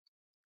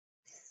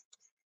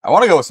 I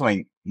want to go with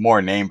something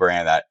more name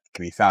brand that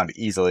can be found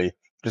easily.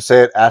 Just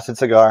say it. Acid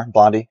cigar,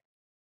 Blondie.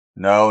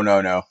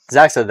 No.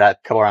 Zach said that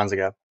a couple rounds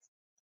ago.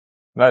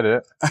 I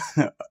did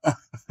it.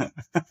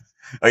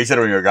 Oh, you said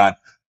it when you were gone.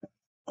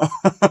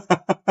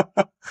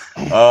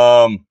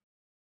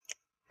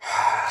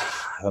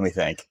 Let me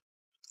think.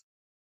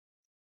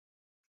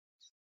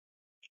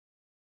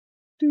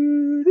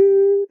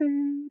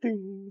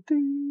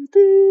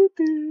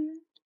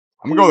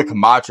 I'm gonna go with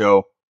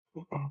Camacho,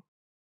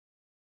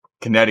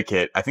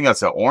 Connecticut. I think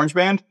that's an orange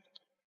band.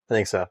 I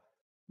think so.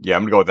 Yeah,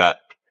 I'm gonna go with that.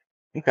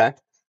 Okay.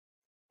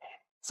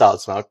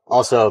 Solid smoke.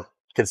 Also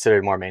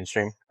considered more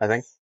mainstream, I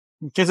think.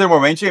 Consider more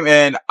mainstream,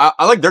 and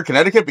I like their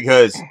Connecticut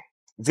because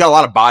it's got a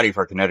lot of body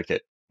for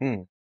Connecticut.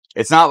 Hmm.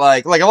 It's not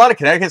like a lot of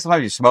Connecticut.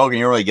 Sometimes you smoke and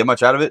you don't really get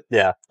much out of it.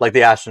 Yeah, like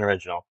the Ashton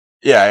original.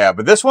 Yeah,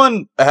 but this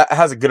one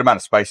has a good amount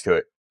of spice to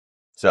it.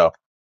 So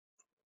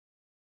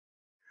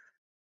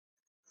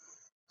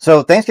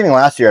Thanksgiving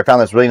last year, I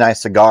found this really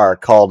nice cigar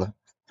called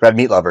Red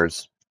Meat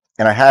Lovers,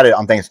 and I had it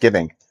on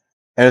Thanksgiving,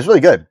 and it was really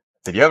good.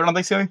 did you have it on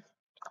Thanksgiving?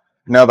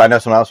 No, but I know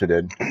someone else who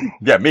did.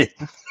 Yeah, me.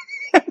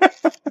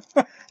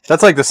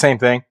 That's like the same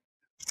thing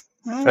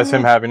as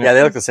him having it. Yeah,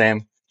 they look the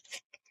same.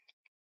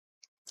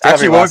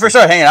 Actually, when we first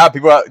started hanging out,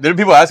 didn't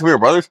people ask if we were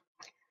brothers?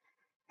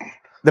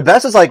 The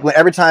best is like when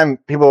every time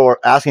people were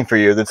asking for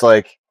you, it's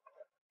like,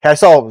 hey, I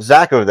saw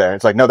Zach over there.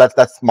 It's like, no,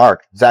 that's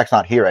Mark. Zach's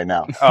not here right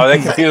now. Oh, they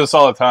confuse us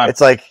all the time.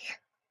 It's like,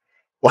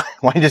 why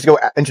don't you just go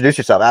introduce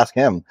yourself? Ask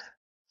him.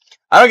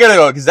 I don't get it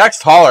though, because Zach's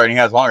taller and he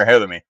has longer hair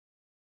than me.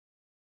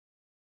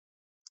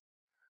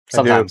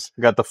 Sometimes.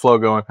 I got the flow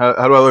going. How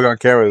do I look on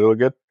camera? Does it look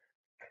good?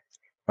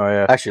 Oh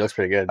yeah, Actually, looks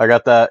pretty good. I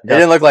got that. It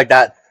didn't look like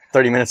that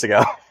 30 minutes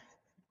ago.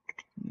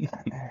 What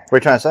are you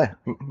trying to say?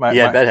 My, He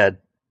had bedhead.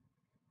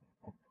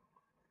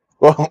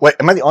 Well, wait,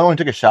 am I the only one who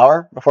took a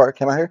shower before I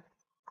came out here?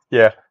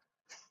 yeah.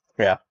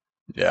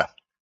 Yeah.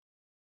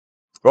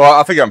 Well,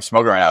 I figure I'm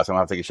smoking right now, so I'm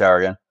gonna have to take a shower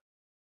again.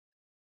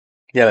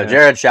 Yeah, but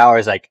Jared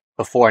showers like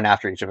before and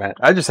after each event.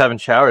 I just haven't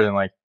showered in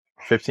like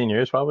 15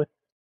 years, probably.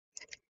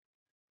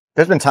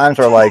 There's been times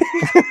where like,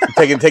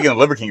 taking the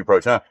Liver King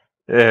approach, huh?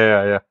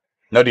 Yeah.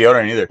 No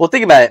deodorant either. Well,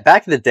 think about it.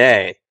 Back in the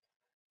day,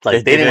 like They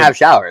they didn't did. have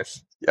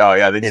showers. Oh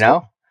yeah, You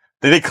know?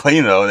 they did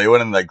clean though. They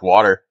went in like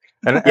water.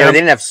 And, Yeah, but they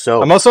didn't have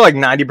soap. I'm also like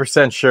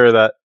 90% sure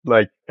that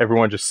like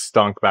everyone just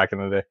stunk back in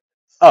the day.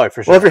 Oh,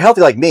 for sure. well, if you're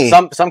healthy like me,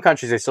 Some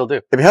countries they still do.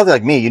 if you're healthy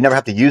like me, you never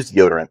have to use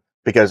deodorant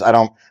because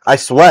I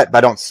sweat, but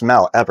I don't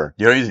smell ever.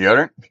 You don't use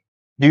deodorant?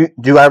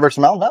 Do I ever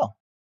smell? No.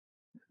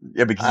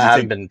 Yeah, because I you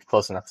haven't take been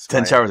close enough. To 10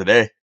 smell it. showers a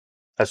day.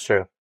 That's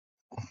true.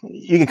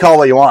 You can call it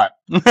what you want.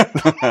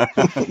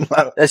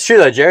 That's true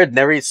though. Jared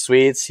never eats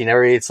sweets. He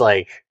never eats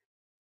like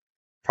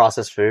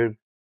processed food.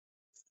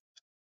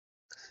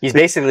 He's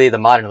basically the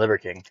modern Liver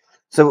King.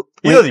 So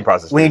He doesn't eat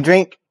processed when you food.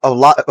 drink a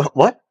lot,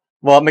 what?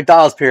 Well,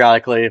 McDonald's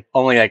periodically,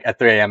 only like at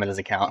 3 a.m. it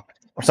doesn't count.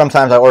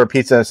 Sometimes I order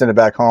pizza and send it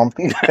back home.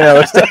 You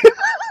know,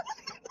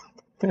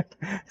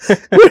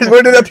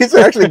 where did that pizza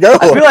actually go?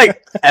 I feel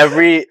like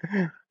every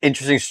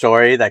interesting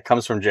story that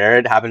comes from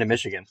Jared happened in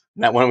Michigan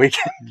that one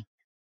weekend.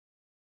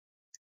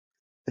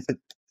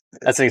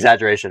 That's an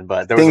exaggeration,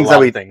 but there was a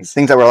lot of things.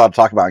 Things that we're allowed to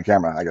talk about on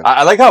camera. I guess.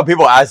 I like how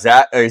people asked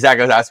Zach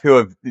asked people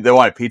if they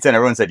wanted pizza and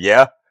everyone said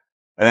yeah.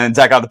 And then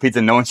Zach got the pizza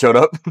and no one showed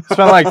up.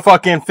 Spent like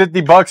fucking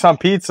 $50 on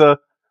pizza.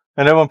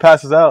 and everyone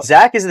passes out.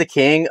 Zach is the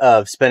king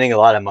of spending a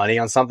lot of money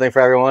on something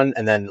for everyone,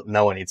 and then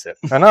no one eats it.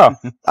 I know.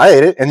 I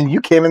ate it, and then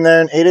you came in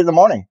there and ate it in the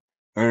morning.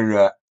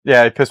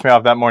 Yeah, it pissed me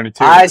off that morning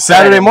too. I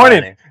Saturday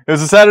morning. It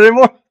was a Saturday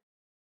morning.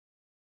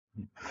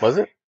 Was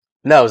it?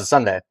 No, it was a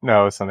Sunday.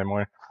 No, it was Sunday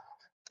morning.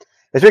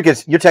 It's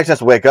because you're texting us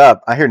to wake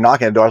up. I hear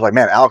knocking at the door. I was like,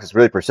 man, Alex is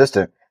really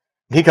persistent.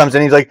 He comes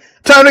in, he's like,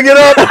 time to get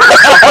up.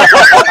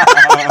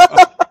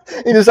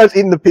 He just starts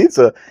eating the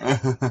pizza.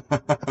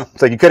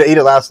 It's like, you could have eaten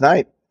it last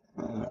night.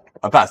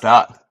 I passed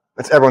out.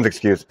 That's everyone's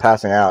excuse,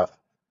 passing out.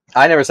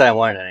 I never said I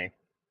wanted any.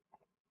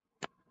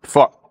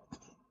 Fuck.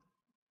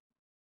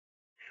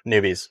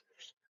 Newbies.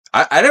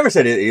 I never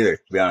said it either,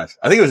 to be honest.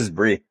 I think it was just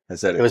Bree that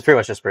said it. It was pretty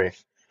much just Brie.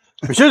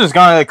 We should have just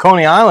gone to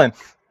Coney Island.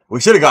 We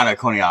should have gone to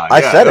Coney Island.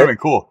 I said that it. would have been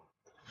cool.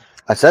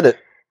 I said it.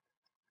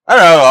 I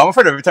don't know. I'm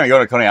afraid every time you go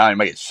to Coney Island, you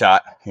might get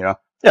shot, you know?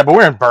 Yeah, but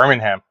we're in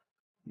Birmingham.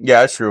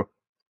 Yeah, that's true.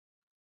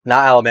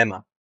 Not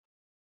Alabama.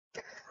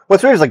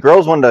 What's weird is like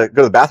girls wanted to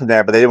go to the bathroom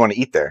there, but they didn't want to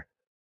eat there.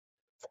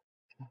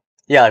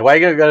 Yeah, like why are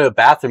you gonna go to the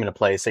bathroom in a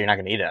place so you're not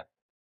gonna eat it?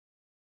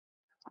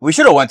 We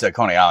should have went to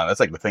Coney Island. That's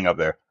like the thing up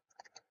there.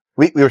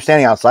 We were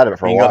standing outside of it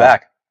for You a can while. go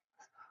back.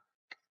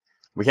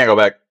 We can't go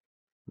back.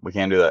 We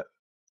can't do that.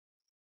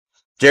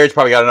 Jared's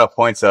probably got enough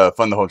points to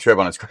fund the whole trip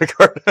on his credit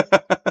card.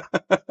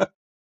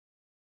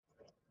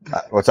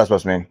 What's that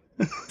supposed to mean?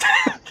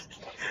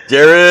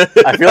 Jared!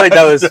 I feel like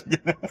that was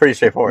pretty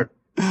straightforward.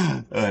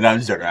 No, I'm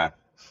just joking around.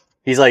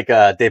 He's like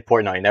Dave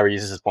Portnoy. He never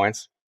uses his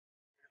points.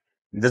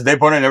 Does Dave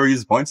Portnoy never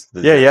use points?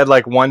 Yeah, he had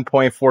like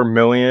 1.4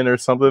 million or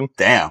something.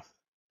 Damn.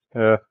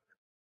 Yeah.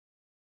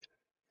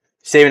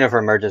 Saving it for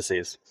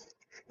emergencies.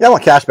 Yeah, I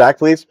want cash back,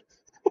 please.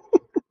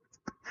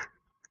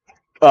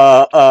 And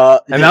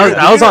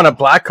that was on a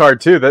black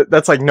card too.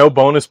 That's like no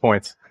bonus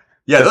points.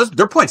 Yeah,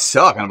 their points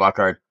suck on a black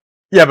card.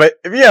 Yeah, but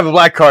if you have a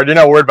black card, you're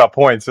not worried about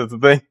points. That's the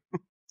thing.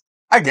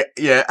 I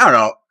don't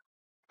know.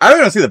 I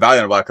really don't see the value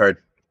on a black card.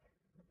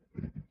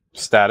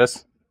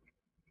 Status.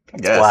 I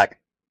It's guess. black.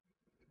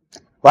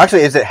 Well,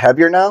 actually, is it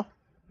heavier now?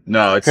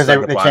 No, it's Because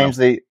like the they platinum. changed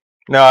the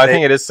No, I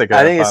think it is Cigar.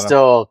 I think it's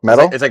still.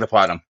 metal. It's like the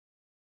platinum.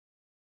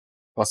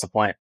 What's the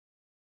point?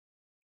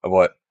 Of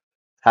what?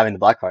 Having the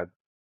black card.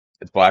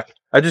 It's black.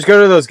 I just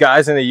go to those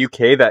guys in the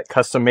UK that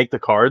custom make the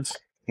cards.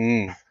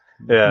 Mm.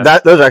 Yeah.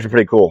 Those are actually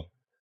pretty cool.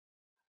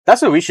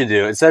 That's what we should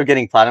do. Instead of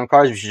getting platinum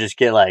cards, we should just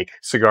get like.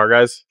 Cigar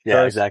Guys. Yeah,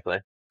 cards. exactly.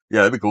 Yeah,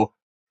 that'd be cool.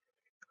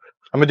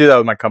 I'm going to do that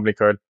with my company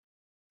card.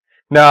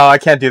 No, I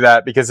can't do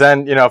that because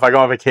then, if I go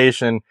on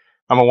vacation,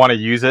 I'm going to want to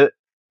use it.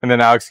 And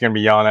then Alex is going to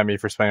be yelling at me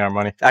for spending our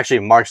money. Actually,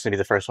 Mark's gonna be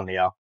the first one to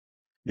yell.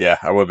 Yeah,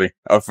 I would be.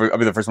 I'll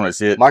be the first one to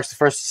see it. Mark's the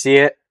first to see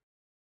it.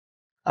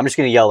 I'm just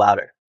gonna yell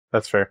louder.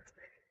 That's fair.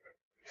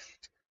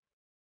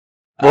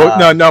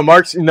 Well, no,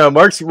 Mark's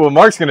what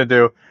Mark's going to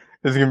do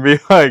is going to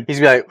be like, He's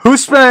gonna be like, who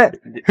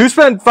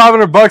spent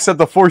 $500 at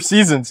the Four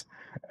Seasons?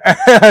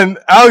 And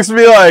Alex will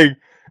be like,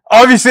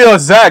 obviously it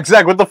was Zach.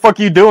 Zach, what the fuck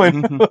are you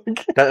doing?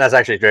 that's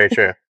actually very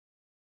true.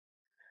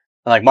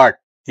 I'm like, Mark,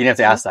 you didn't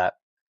have to ask that.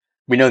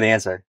 We know the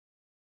answer.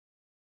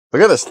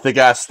 Look at this thick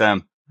ass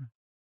stem.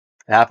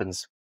 It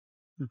happens.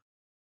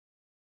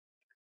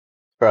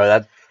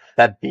 Bro,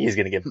 that bee is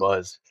gonna get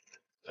buzzed.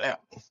 Damn.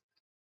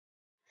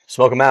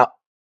 Smoke them out.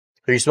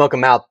 If you smoke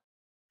them out,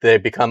 they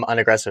become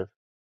unaggressive.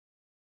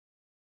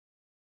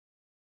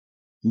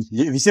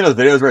 You seen those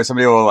videos where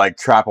somebody will like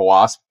trap a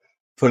wasp,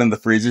 put it in the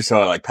freezer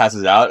so it like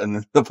passes out, and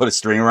then they'll put a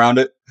string around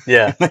it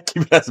Yeah. and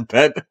keep it as a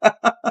pet?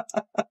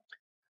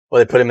 Well,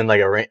 they put him in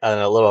like a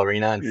little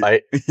arena and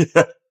fight.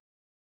 Yeah.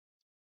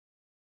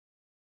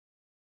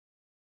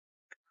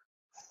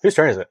 Whose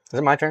turn is it? Is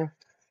it my turn?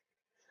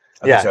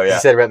 I think so, yeah. You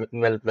said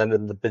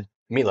the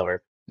meat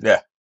lover. Yeah.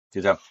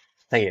 Good job.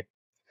 Thank you.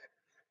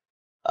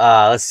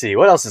 Let's see.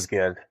 What else is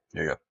good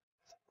There you go.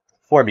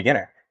 for a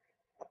beginner?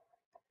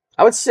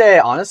 I would say,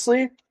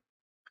 honestly,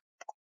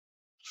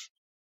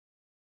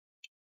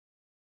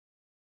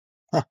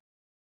 oh,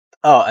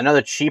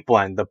 another cheap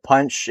one. The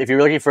Punch. If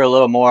you're looking for a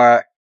little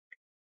more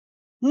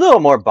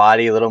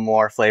body, a little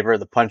more flavor,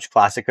 the Punch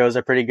Classicos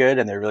are pretty good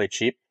and they're really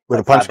cheap. With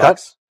Like the punch $5.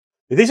 cuts?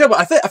 You think so?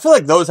 But I feel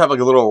like those have like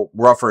a little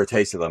rougher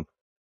taste to them.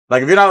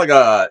 Like if you're not like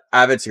a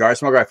avid cigar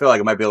smoker, I feel like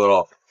it might be a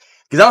little.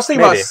 Because I was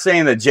thinking Maybe. about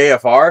saying the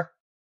JFR,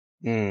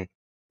 Mm.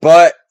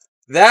 but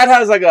that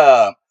has like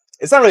a.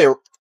 It's not really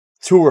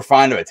too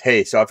refined of a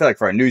taste. So I feel like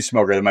for a new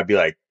smoker, it might be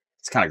like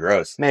it's kind of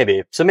gross.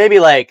 Maybe. So maybe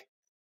like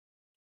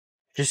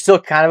you're still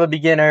kind of a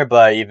beginner,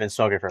 but you've been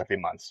smoking for a few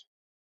months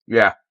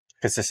Yeah.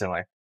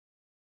 consistently.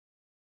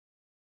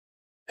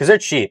 Because they're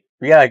cheap.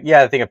 You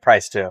gotta think of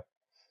price too.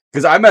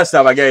 Because I messed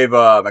up. I gave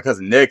my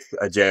cousin Nick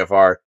a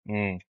JFR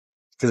Mm.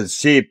 because it's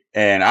cheap,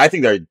 and I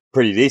think they're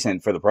pretty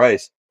decent for the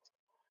price.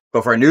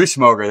 But for a new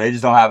smoker, they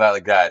just don't have that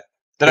like that.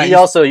 He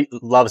also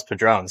loves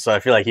Padron, so I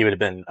feel like he would have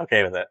been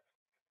okay with it.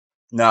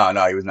 No,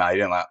 he was not. He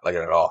didn't like it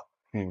at all.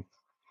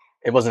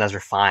 It wasn't as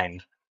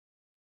refined.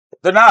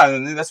 They're not.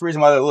 And that's the reason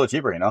why they're a little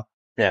cheaper, you know?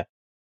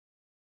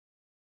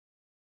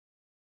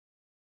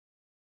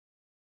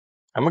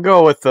 I'm going to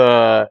go with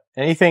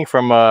anything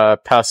from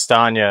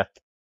Pastania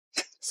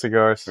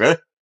Cigars. Really?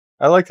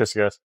 I like their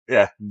cigars.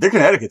 Yeah, their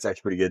Connecticut's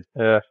actually pretty good.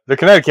 Yeah, the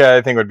Connecticut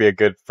I think would be a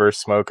good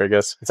first smoke. I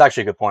guess It's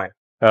actually a good point.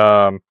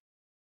 um,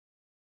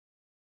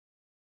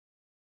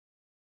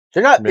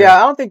 They're not. Yeah. Yeah,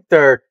 I don't think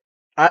they're.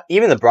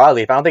 Even the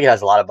broadleaf, I don't think it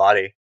has a lot of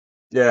body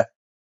Yeah.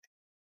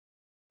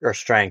 or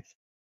strength,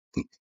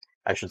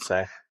 I should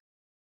say.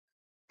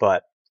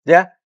 But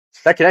yeah,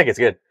 that Connecticut's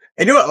good.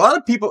 And you know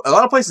what? A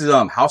lot of places,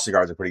 house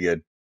cigars are pretty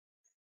good.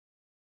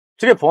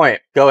 It's a good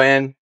point. Go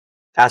in,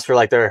 ask for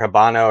like their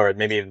Habano or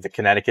maybe the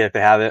Connecticut if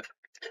they have it.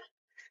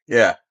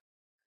 Yeah.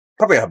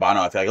 Probably a Habano,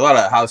 I feel like. A lot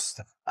of house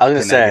I was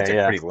gonna Connecticut's say are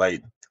yeah. pretty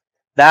light.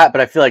 That,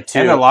 but I feel like too.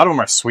 and a lot of them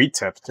are sweet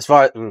tipped. As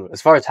far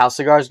as house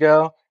cigars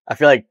go, I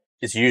feel like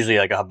it's usually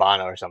like a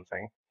Habano or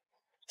something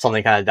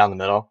kind of down the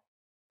middle.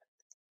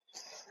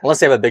 Unless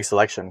they have a big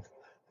selection.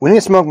 We need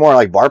to smoke more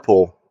like bar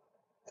pool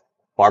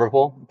Barber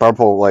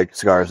like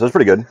cigars. That's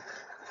pretty good.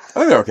 I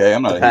think they're okay.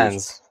 I'm not a huge...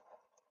 depends.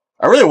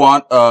 I really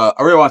want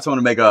someone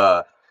to make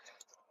a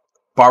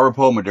Barber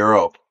Pole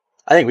Maduro.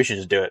 I think we should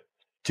just do it.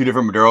 2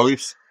 different Maduro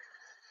leaves.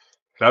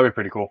 That'd be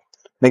pretty cool.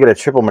 Make it a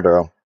triple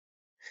Maduro.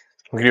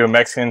 We could do a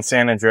Mexican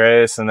San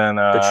Andreas and then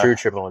The true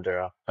triple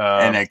Maduro.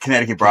 And a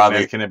Connecticut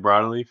broadleaf. Connecticut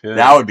broadleaf. Yeah.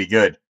 That would be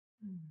good.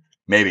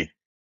 Maybe.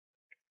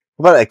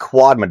 What about a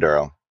quad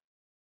Maduro?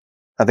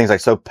 That thing's like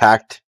so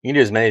packed. You can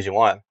do as many as you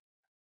want.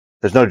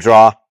 There's no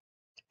draw.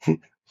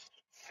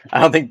 I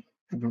don't think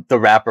the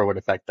wrapper would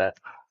affect that.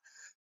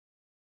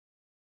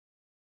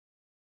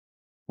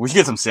 We should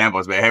get some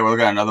samples, but hey, we're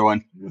looking at another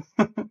one.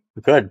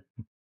 We could.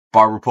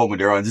 Barber Pole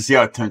Maduro and just see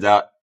how it turns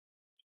out.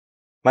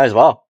 Might as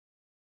well.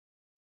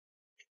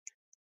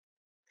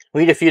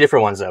 We need a few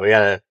different ones though. We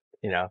gotta,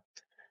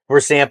 we're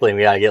sampling.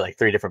 We gotta get like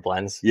 3 different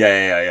blends.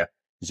 Yeah.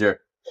 Sure.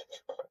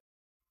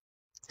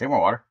 Take more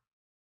water.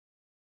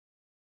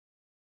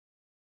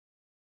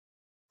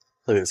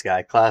 Look at this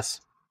guy, class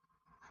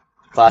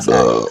act.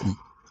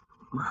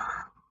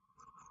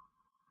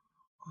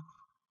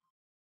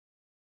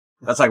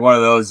 That's like one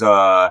of those. We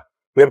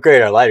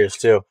upgraded our lighters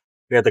too.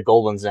 We got the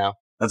gold ones now.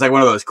 That's like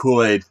one of those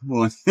Kool-Aid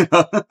ones.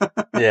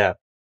 Yeah.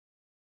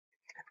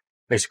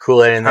 Makes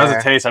Kool-Aid in there. How's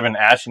it taste? I've been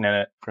ashing in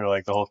it for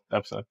like the whole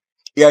episode.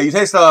 Yeah, you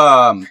taste.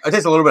 I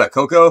taste a little bit of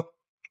cocoa.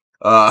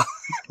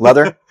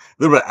 Leather. A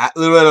little bit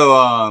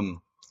of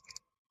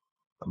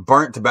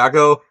burnt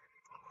tobacco.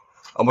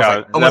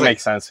 Almost That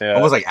makes sense. Yeah.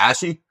 Almost like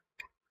ashy.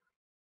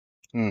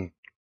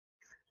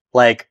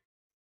 Like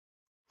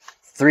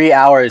 3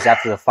 hours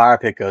after the fire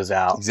pit goes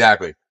out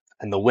Exactly.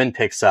 and the wind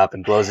picks up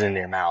and blows it into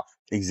your mouth.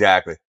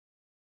 Exactly.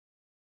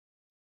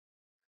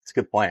 That's a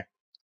good point.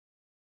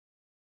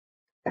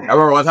 I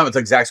remember one time I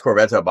took Zach's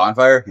Corvette to a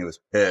bonfire. He was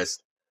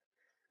pissed.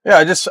 Yeah,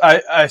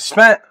 I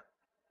spent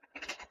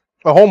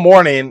the whole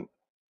morning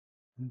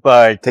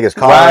like Take his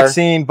car,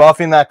 waxing,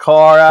 buffing that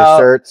car his out,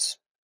 shirts.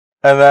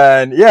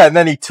 and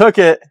then he took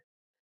it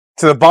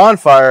to the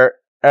bonfire,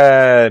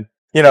 and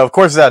of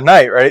course it's at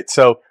night, right?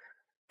 So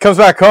comes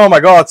back home, I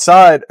go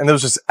outside, and there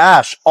was just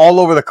ash all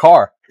over the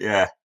car.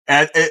 Yeah.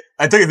 And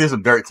I took it through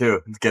some dirt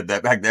too to get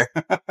that back there.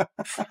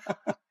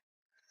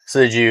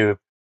 So did you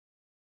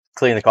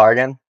clean the car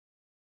again?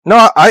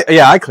 No,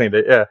 I cleaned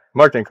it. Yeah,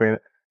 Mark didn't clean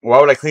it. Why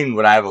would I clean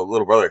when I have a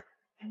little brother?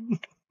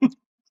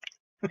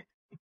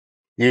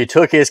 You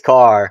took his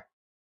car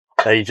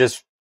that he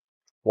just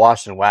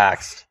washed and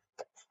waxed.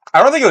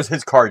 I don't think it was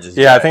his car just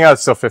Yeah, yet. I think I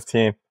was still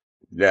 15,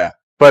 Yeah.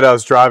 but I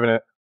was driving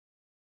it.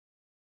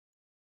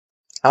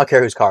 I don't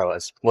care whose car it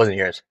was. It wasn't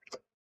yours.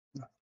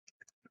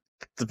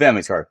 It's a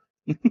family's car.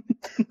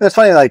 That's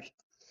funny. Like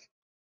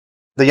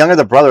the younger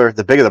the brother,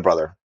 the bigger the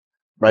brother.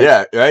 Right?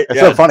 Yeah, right? It's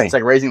so funny. It's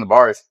like raising the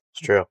bars.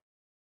 It's true.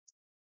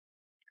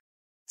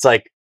 It's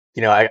like,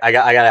 I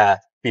gotta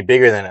be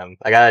bigger than him.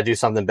 I gotta do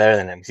something better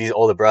than him because he's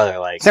older brother.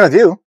 Like, Same with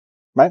you.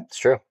 it's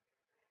true.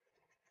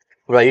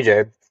 What about you,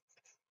 Jared?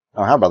 I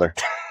don't have a brother.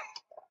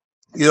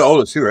 You're the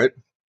oldest too, right?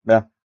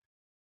 Yeah.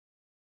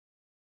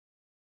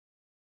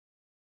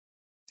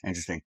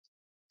 Interesting.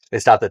 They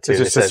stopped at 2. Is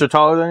your They said- sister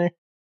taller than you?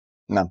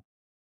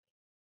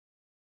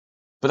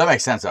 But that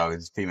makes sense, though.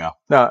 It's female.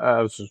 No, I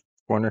was just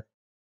wondering.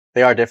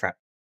 they are different.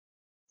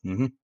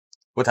 Mm-hmm.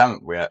 What time are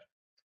we at?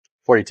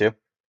 42.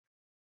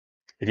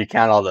 If you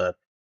count all the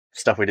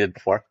stuff we did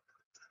before.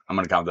 I'm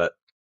going to count that.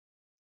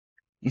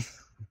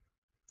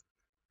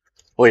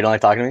 Oh, you don't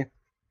like talking to me?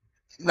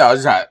 No, I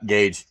was just trying to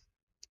gauge.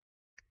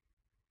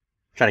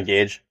 Trying to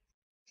gauge.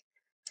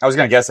 I was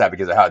going to guess that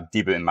because of how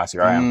deep in my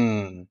cigar I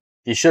am.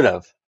 You should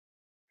have.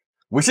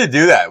 We should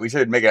do that. We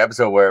should make an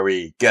episode where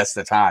we guess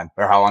the time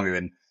or how long we've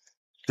been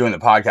doing the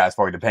podcast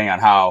for, depending on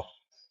how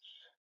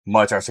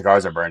much our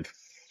cigars are burned.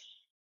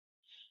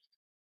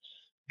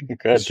 You Is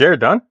could. Jared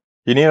done?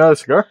 You need another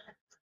cigar?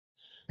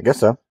 I guess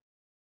so.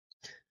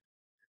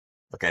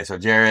 Okay, so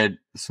Jared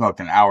smoked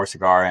an hour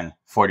cigar in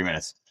 40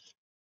 minutes.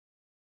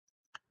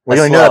 We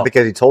That's only know slow. that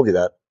because he told you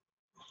that.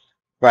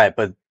 Right,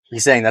 but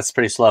he's saying that's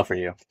pretty slow for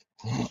you.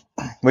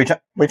 What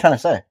are you trying to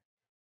say?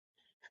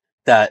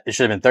 That it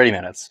should have been 30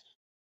 minutes.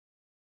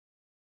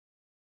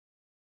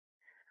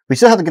 We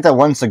still have to get that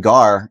one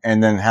cigar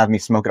and then have me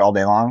smoke it all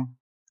day long.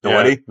 The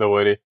Woody? The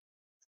Woody.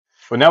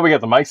 But now we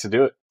got the mics to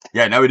do it.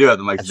 Yeah, now we do have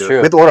the mic That's to do true.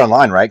 We have to order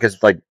online, right?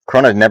 Because like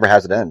Corona never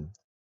has it in.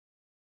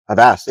 I've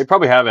asked. They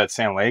probably have it at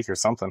Sand Lake or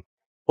something.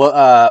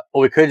 Well,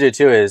 what we could do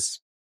too is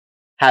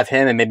have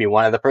him and maybe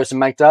one other person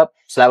mic'd up,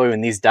 so that way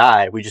when these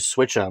die, we just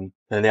switch them, and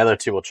then the other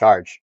two will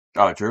charge. it.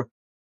 Oh, true.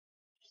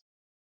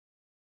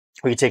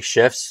 We could take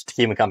shifts to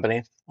keep him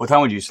company. What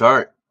time would you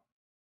start?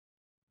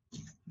 I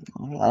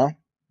don't know.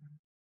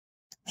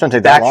 Shouldn't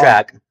take that long.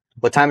 Backtrack.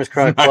 What time is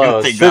Corona Not gonna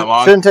close? take that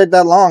long. Shouldn't take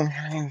that long.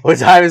 What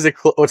time is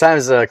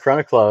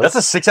Corona close? That's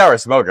a 6-hour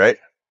smoke, right?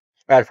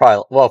 I'd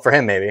probably, well, for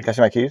him maybe. Can I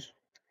see my keys?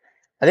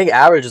 I think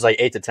average is like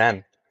 8 to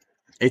 10.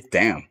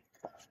 Damn.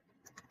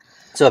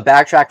 So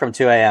backtrack from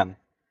 2 a.m.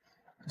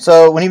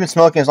 So when you've been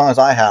smoking as long as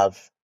I have,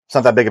 it's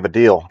not that big of a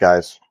deal,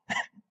 guys.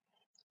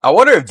 I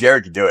wonder if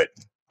Jared could do it.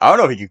 I don't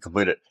know if he could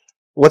complete it.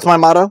 What's my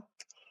motto?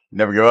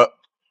 Never give up.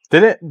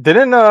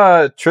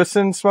 Didn't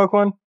Tristan smoke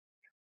one?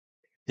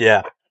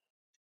 Yeah,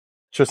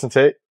 Tristan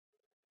Tate?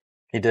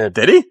 he did.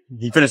 Did he?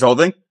 He finished the whole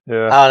thing?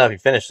 Yeah. I don't know if he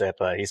finished it,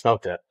 but he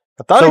smoked it.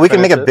 I thought So he we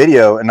can make a finished it.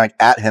 video and like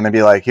at him and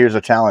be like, "Here's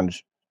a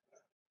challenge."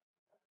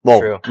 Well,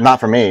 True. not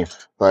for me,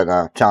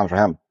 but challenge for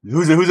him.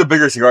 Who's a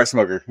bigger cigar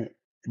smoker?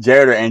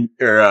 Jared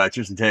or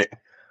Tristan Tate?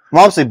 I'm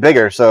obviously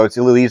bigger, so it's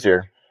a little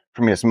easier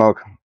for me to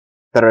smoke.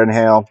 Better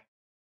inhale.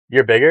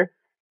 You're bigger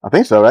I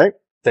think so, right?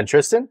 than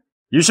Tristan?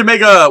 You should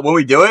make when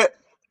we do it,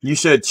 you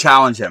should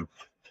challenge him.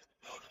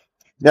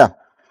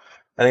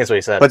 I think that's what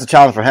he said. But it's a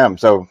challenge for him.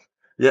 So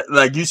Yeah,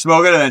 like you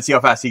smoke it and then see how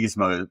fast he can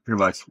smoke it, pretty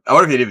much. I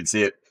wonder if he'd even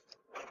see it.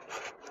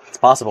 It's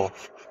possible.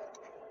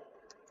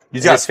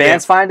 He's If his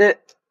fans find it,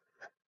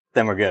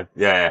 then we're good.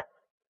 Yeah.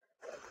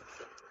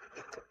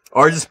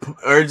 Or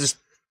just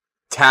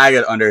tag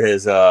it under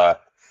his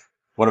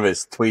one of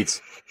his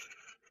tweets.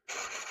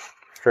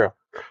 True.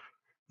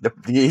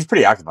 He's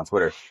pretty active on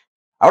Twitter.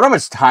 I wonder how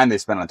much time they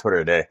spend on Twitter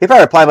a day. he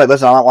probably replied like,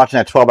 "Listen, I'm not watching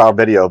that 12-hour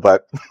video,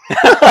 but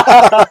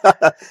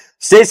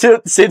Stay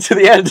to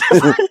the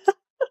end.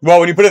 Well,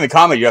 when you put it in the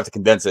comment, you have to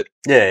condense it.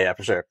 yeah,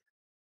 for sure.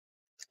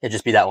 It'd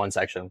just be that one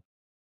section.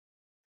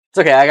 It's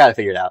okay. I got to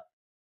figure it out.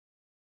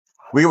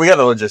 We got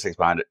the logistics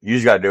behind it. You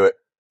just got to do it.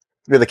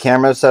 we have the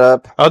camera set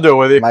up, I'll do it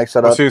with you. mic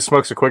set We'll up." see who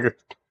smokes it quicker.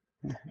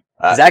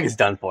 Zach is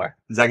done for.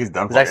 Zach is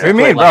done for Zach's it. What do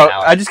you Quit mean, like bro?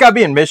 an hour. I just gotta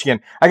be in Michigan.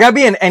 I gotta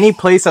be in any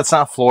place that's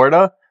not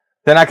Florida.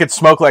 Then I could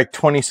smoke like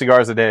 20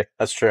 cigars a day.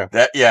 That's true.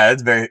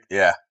 It's very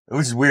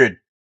which is weird.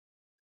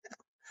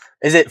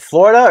 Is it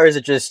Florida or is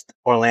it just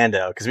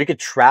Orlando? Because we could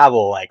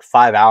travel like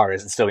 5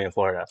 hours and still be in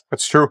Florida.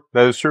 That's true.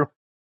 That is true.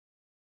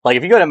 Like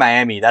if you go to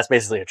Miami, that's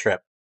basically a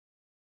trip.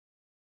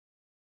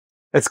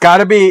 It's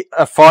gotta be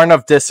a far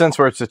enough distance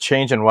where it's a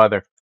change in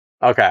weather.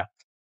 Okay.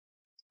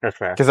 That's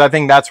fair. Because I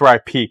think that's where I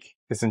peak,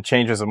 is in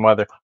changes in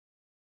weather.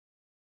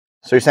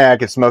 So you're saying I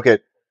could smoke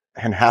it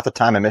in half the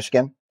time in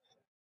Michigan?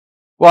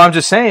 Well, I'm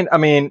just saying, I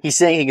mean, He's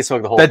saying he can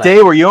smoke the whole that thing.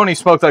 day where you only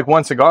smoked like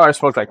one cigar, I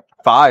smoked like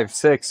 5,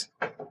 6.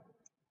 What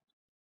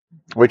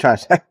are you trying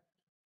to say?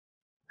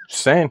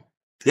 Just saying.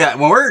 Yeah,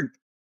 when we're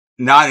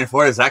not in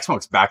Florida, Zach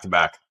smokes back to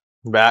back.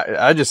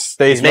 I just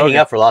stay He's smoking. making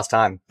up for lost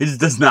time. He just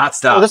does not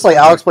stop. Well, just like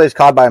Alex plays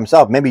COD by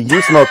himself. Maybe you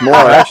smoke more.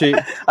 Actually,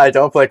 I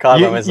don't play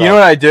COD by you myself. know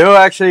what I do,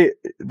 actually?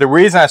 The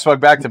reason I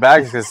smoke back to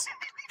back is because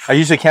I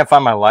usually can't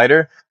find my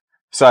lighter.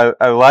 So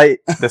I light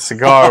the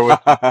cigar with...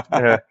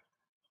 Yeah.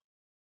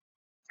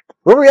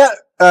 Where were we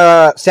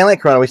at? Sand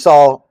Lake Corona. We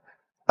saw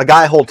a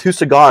guy hold 2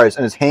 cigars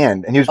in his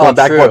hand, and he was going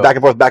back and true. forth, back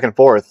and forth, back and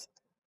forth.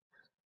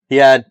 He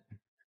had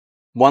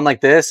one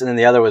like this, and then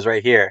the other was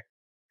right here.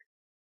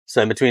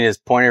 So in between his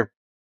pointer,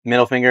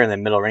 middle finger, and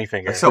then middle ring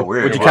finger. That's so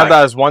weird. Would you Why? count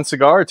that as one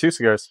cigar or 2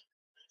 cigars?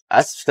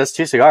 That's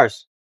 2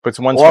 cigars. But it's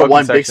one Or smoking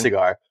one big section.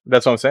 cigar.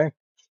 That's what I'm saying.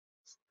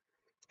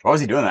 Why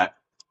was he doing that?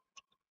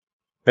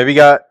 Maybe he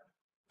got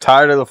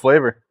tired of the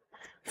flavor.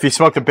 If he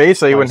smoked a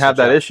base, he wouldn't have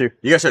that issue.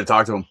 You guys should have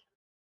talked to him.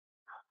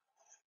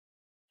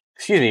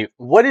 Excuse me,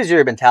 what is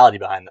your mentality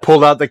behind this?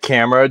 Pulled out the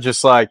camera,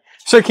 just like,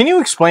 sir, can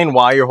you explain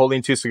why you're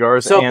holding 2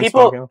 cigars So and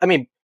people, smoking? I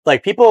mean,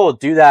 like people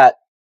do that,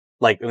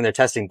 like when they're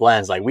testing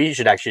blends. Like we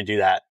should actually do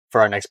that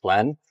for our next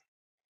blend.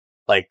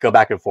 Like go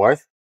back and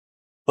forth.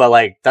 But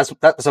like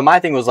so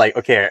my thing was like,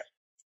 okay,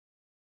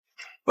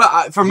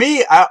 But for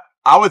me, I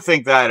would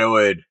think that it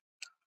would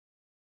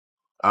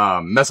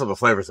mess up the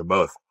flavors of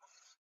both.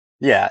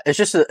 yeah, it's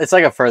just it's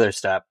like a further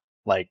step.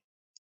 Like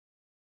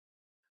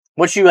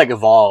once you like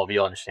evolve,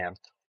 you'll understand.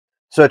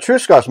 So a true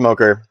cigar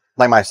smoker,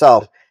 like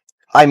myself,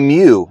 I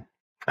mew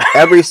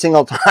every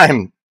single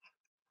time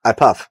I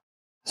puff.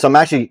 So I'm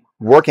actually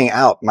working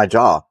out my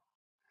jaw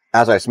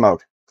as I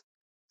smoke.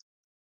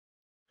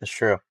 It's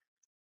true.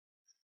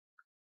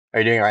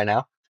 Are you doing it right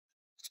now?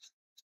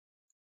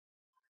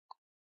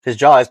 His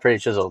jaw is pretty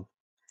chiseled.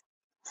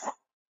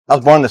 I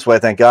was born this way,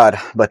 thank God.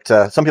 But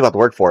some people have to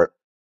work for it.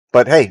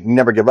 But hey, you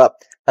never give up.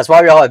 That's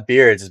why we all have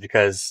beards, is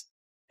because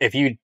if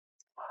you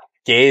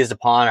gazed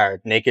upon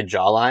our naked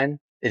jawline,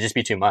 it'd just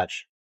be too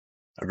much.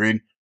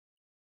 Agreed.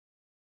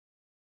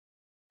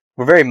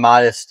 We're very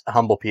modest,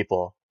 humble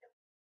people.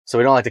 So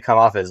we don't like to come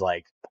off as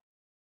like,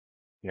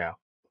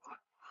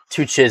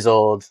 too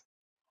chiseled.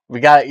 You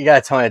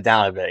gotta tone it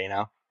down a bit,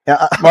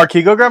 Yeah, Mark, can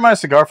you go grab my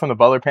cigar from the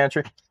butler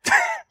pantry?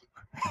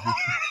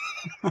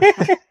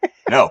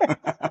 No.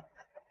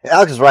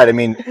 Alex is right. I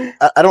mean,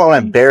 I don't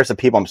want to embarrass the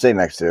people I'm sitting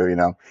next to, you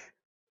know.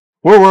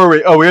 Where were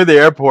we? Oh, we were at the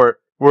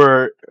airport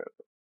where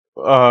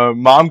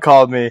mom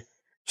called me.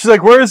 She's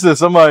like, where is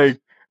this? I'm like,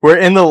 we're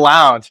in the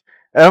lounge.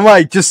 And I'm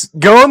like, just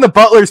go in the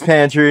butler's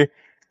pantry.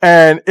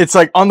 And it's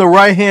like on the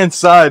right-hand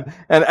side.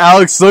 And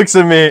Alex looks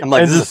at me. I'm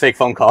like, this is a fake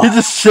phone call. He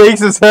just shakes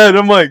his head.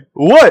 I'm like,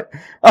 what?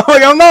 I'm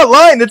like, I'm not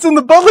lying. It's in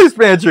the butler's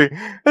pantry.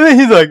 And then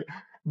he's like,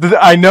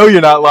 I know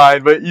you're not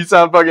lying, but you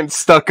sound fucking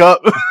stuck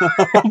up.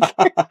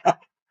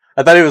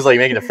 I thought he was like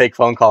making a fake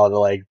phone call to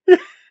like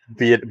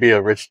be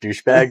a rich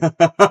douchebag,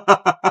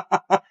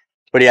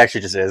 but he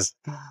actually just is.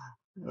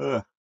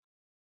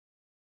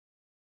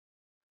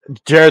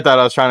 Jared thought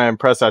I was trying to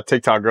impress that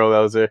TikTok girl that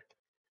was there.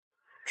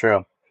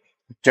 True.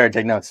 Jared,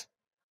 take notes.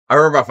 I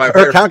remember my Her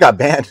firefighter. account got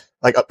banned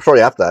like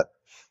shortly after that.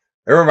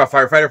 I remember my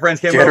firefighter friends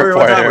came Jared over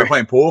one time. We were Porter.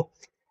 playing pool,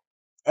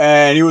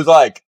 and he was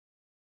like,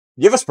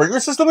 "You have a sprinkler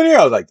system in here?"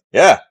 I was like,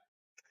 "Yeah."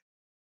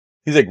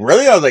 He's like,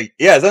 "Really?" I was like,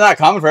 "Yeah." Is that not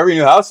common for every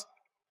new house?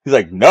 He's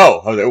like,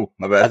 "No." I was like, "Oh,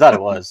 my bad." I thought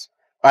it was,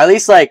 or at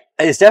least like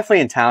it's definitely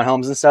in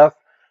townhomes and stuff.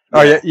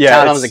 Oh,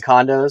 yeah. Townhomes and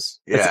condos.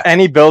 Yeah. It's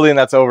any building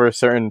that's over a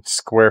certain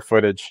square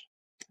footage.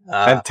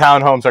 And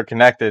townhomes are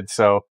connected,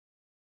 so.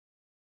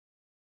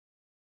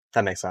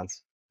 That makes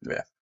sense.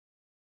 Yeah.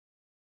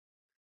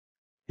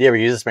 You ever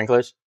use the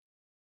sprinklers?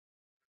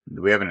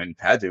 We haven't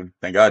had to,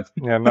 thank God.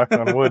 Yeah, knock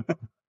on wood.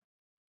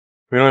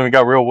 We don't even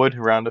got real wood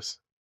around us.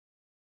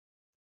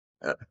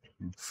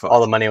 Fuck.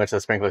 All the money went to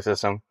the sprinkler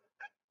system.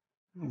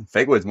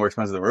 Fake wood's more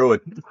expensive than real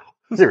wood.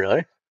 Is it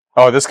really?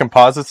 Oh, this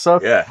composite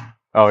stuff? Yeah.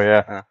 Oh,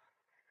 yeah.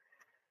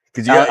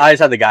 Because I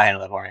just had the guy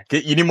handle it for me.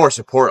 you need more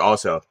support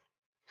also.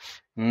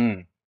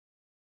 Mm,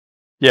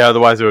 Yeah,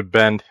 otherwise it would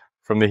bend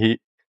from the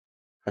heat.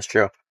 that's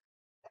true.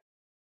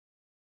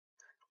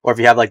 Or if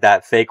you have like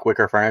that fake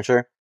wicker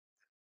furniture.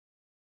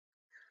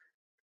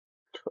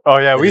 Oh,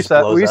 yeah, It we used just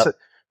to blows up.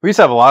 we used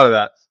to have a lot of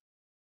that.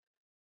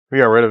 We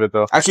got rid of it,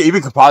 though. Actually,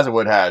 even composite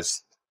wood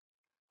has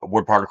a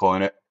wood particle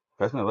in it.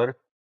 Pass me the letter.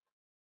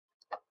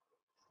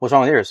 What's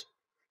wrong with yours?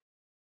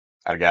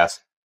 Out of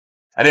gas.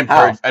 I didn't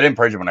How? purge. I didn't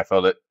purge it when I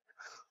filled it.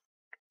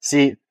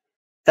 See,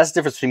 that's the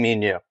difference between me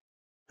and you.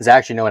 Because I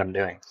actually know what I'm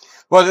doing.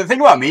 Well, the thing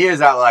about me is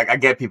that like I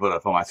get people to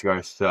fill my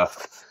cigars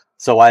stuff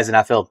So why is it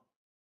not filled?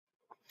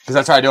 because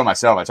I try to do it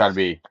myself. I try to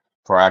be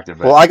proactive.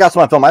 But Well, I got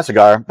someone to fill my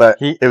cigar, but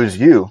He- it was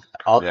you.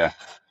 yeah,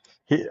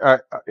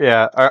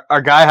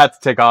 Our guy had to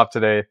take off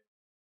today.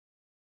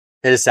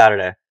 It is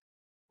Saturday.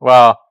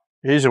 Well,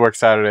 he usually works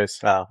Saturdays.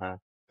 Oh, huh.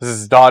 This is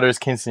his daughter's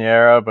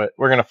quinceanera, but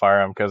we're going to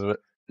fire him because of it.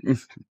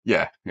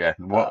 yeah.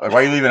 Well, why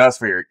are you leaving us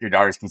for your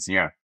daughter's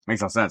quinceañera?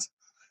 Makes no sense.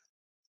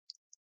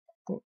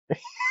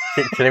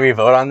 Can we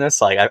vote on this?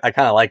 Like, I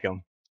kind of like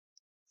him.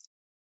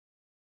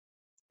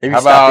 Maybe How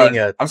stop about?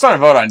 being a. I'm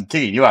starting to vote on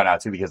kicking you out now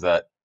too because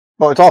of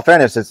Well, it's all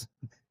fairness.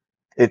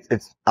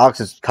 It's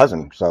Alex's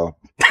cousin, so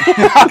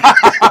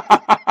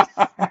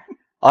that.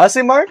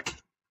 Honestly, Mark,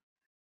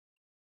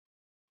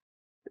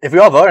 if we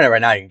all vote on it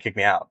right now, you can kick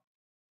me out.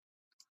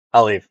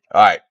 I'll leave.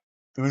 All right,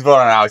 who's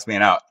voting on Alex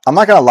being out? I'm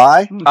not gonna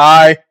lie.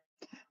 I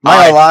I'm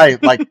not gonna lie.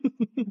 Like,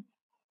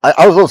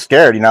 I was a little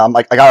scared. You know, I'm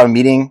like, I got a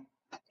meeting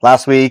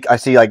last week. I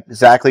see like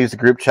Zach leaves the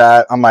group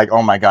chat. I'm like,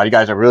 oh my god, you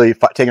guys are really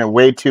taking it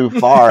way too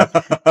far,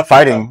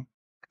 fighting.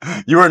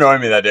 You were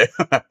annoying me that day.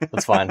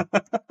 That's fine. I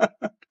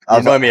You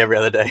was annoy me every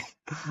other day.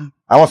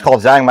 I almost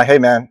called Zach. I'm like, hey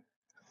man,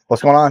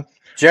 what's going on?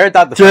 Jared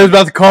thought the Jared's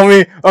about to call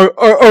me.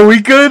 Are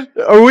we good?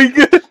 Are we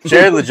good?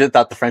 Jared legit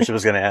thought the friendship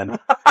was gonna end.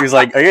 He was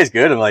like, "Are you guys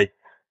good?" I'm like,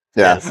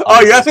 Yeah. "Yes."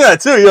 Oh, you asked me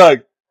that too. You're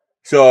like,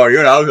 so are you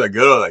and Alex like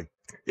good? I'm like,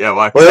 yeah,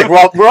 why? We're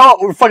like,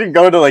 we're fucking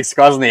going to like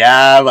Cigars on the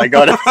app, like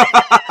going to.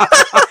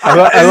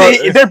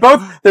 They're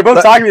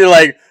both talking to me. They're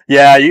like,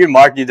 "Yeah, you and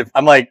Mark need to."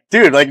 I'm like,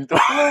 "Dude, like,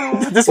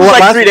 this was Well,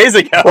 like last- 3 days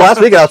ago." Well, last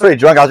weekend I was pretty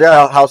drunk. I was at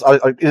our house.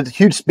 It was a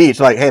huge speech.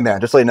 I'm like, hey man,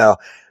 just so you know,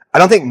 I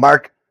don't think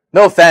Mark.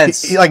 No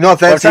offense. Like, no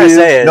offense What I'm trying to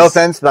to you. say No is-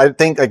 offense, but I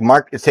think like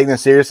Mark is taking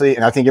this seriously,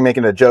 and I think you're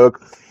making a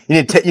joke. You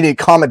need to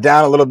calm it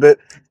down a little bit.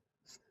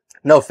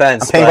 No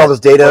offense. I'm paying but for all this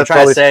data. What I'm trying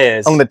all to these- say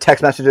is, on the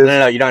text messages.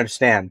 no, you don't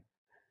understand.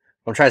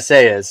 What I'm trying to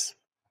say is,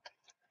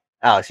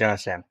 Alex, you don't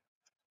understand.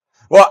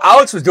 Well,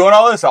 Alex was doing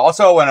all this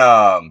also when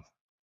I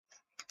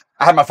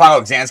had my final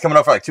exams coming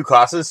up for like 2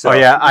 classes. So. Oh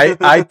yeah,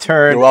 I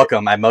turned. You're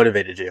welcome. I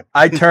motivated you.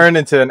 I turned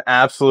into an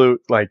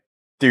absolute like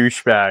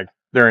douchebag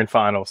during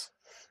finals.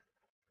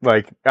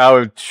 Like I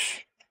would.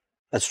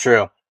 That's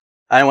true.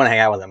 I didn't want to hang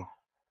out with him.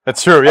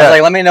 That's true. I was Yeah.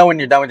 like, let me know when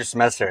you're done with your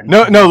semester.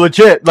 No,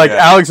 legit. Like Yeah.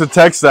 Alex would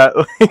text that.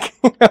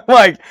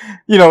 Like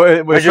you know,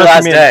 When's your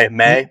especially last day?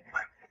 May?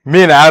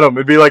 Me and Adam,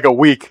 it'd be like a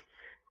week,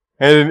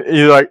 and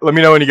he's like, "Let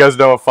me know when you guys are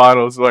done with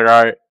finals." Like,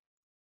 all right.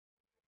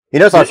 You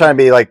notice I was trying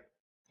to be like,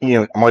 you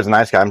know, I'm always a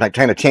nice guy. I'm like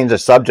trying to change the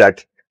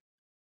subject.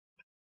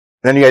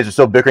 Then you guys are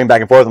still bickering back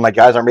and forth. I'm like,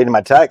 guys aren't reading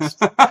my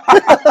text.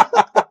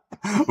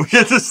 We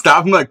had to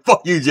stop him like,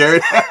 fuck you,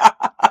 Jared.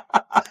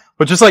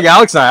 But just like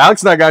Alex and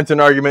I got into an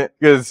argument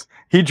because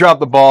he dropped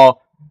the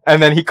ball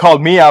and then he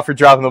called me out for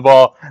dropping the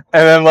ball, and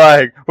then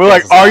like we're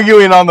like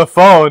arguing on the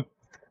phone,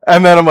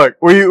 and then I'm like,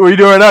 what are you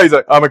doing right now? He's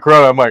like, I'm at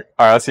Corona. I'm like,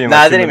 all right, I'll see you in Nah,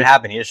 like that 2 didn't even minutes.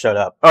 happen. He just showed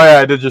up. Oh yeah,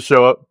 I did just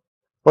show up.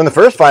 Well, in the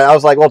first fight, I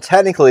was like, well,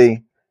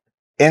 technically,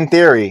 in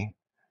theory,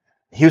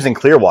 he was in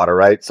Clearwater,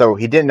 right? So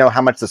he didn't know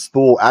how much the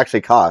spool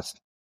actually cost.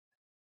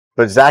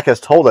 But Zach has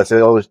told us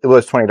it was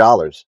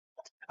 $20.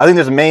 I think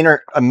there's a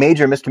major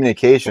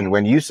miscommunication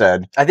when you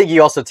said I think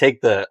you also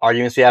take the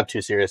arguments we have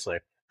too seriously.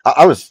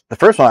 I was the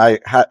first one.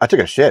 I took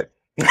a shit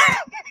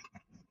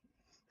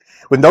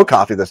with no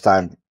coffee this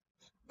time.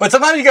 But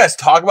sometimes you guys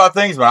talk about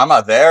things when I'm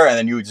not there, and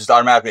then you just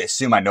automatically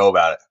assume I know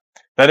about it.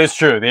 That is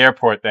true. The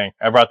airport thing.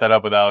 I brought that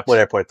up with Alex. What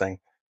airport thing?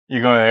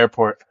 You go to the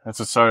airport. That's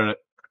what started it.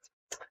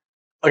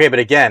 Okay, but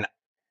again,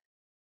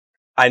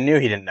 I knew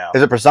he didn't know.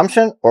 Is it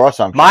presumption or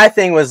assumption? My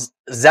thing was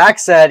Zach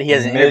said he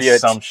has an interview.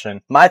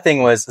 Assumption. My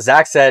thing was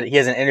Zach said he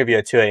has an interview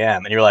at 2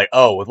 a.m. and you're like,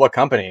 oh, with what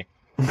company?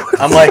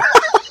 I'm like,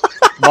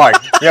 Mark.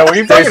 Yeah, were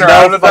you There's fucking no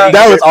around with that?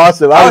 That was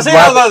awesome. I was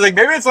like,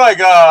 maybe it's like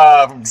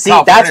See,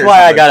 that's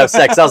why I got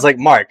upset. 'Cause I was like,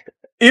 Mark,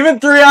 Even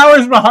 3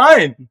 hours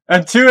behind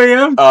at 2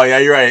 a.m. Oh yeah,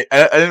 you're right.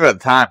 I didn't know at the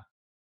time.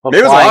 I'm Maybe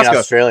it was flying in Alaska.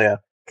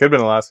 Australia. Could have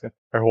been Alaska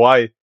or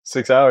Hawaii.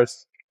 6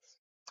 hours,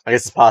 I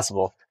guess it's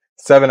possible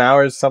 7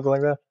 hours, something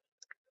like that.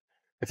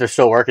 if they're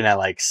still working at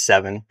like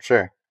 7.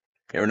 Sure.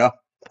 You never know.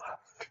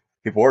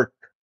 People work.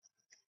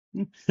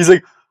 He's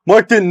like,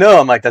 Mark didn't know.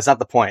 I'm like, that's not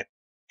the point.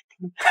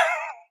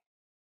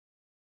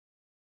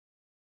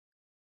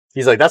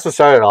 He's like, that's what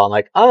started it all. I'm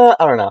like, I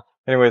don't know.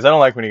 Anyways, I don't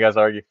like when you guys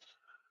argue.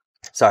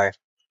 Sorry.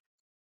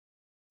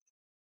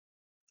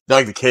 They're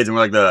like the kids, and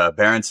we're like the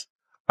parents.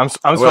 I'm We're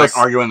supposed like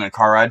arguing in a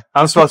car ride.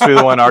 I'm supposed to be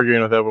the one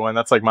arguing with everyone.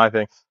 That's like my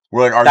thing.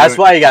 We're like arguing. That's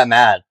why he got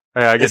mad.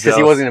 Yeah, I It's guess because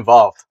he wasn't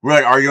involved. We're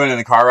like arguing in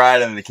the car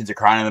ride, and the kids are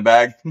crying in the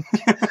bag.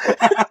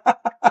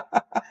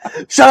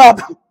 Shut up!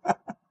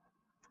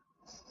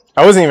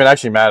 I wasn't even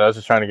actually mad. I was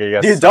just trying to get you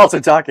guys. The adults are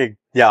talking.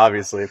 Yeah,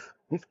 obviously.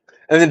 And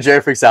then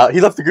Jared freaks out.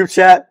 He left the group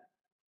chat.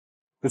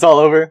 It's all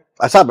over.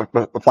 I stopped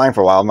replying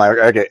for a while. I'm like,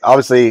 okay,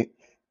 obviously,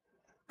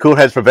 cool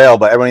heads prevail,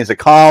 but everyone needs to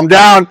calm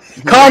down.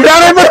 Calm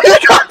down,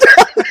 everybody. Calm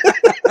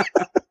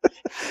down.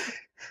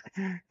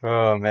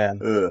 Oh, man.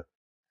 Ugh.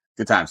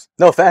 Good times.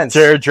 No offense.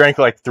 Jared drank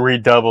like 3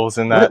 doubles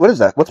in that. What is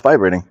that? What's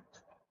vibrating?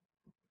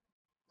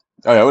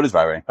 Oh yeah, what is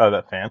vibrating? Oh,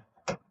 that fan.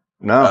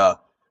 No,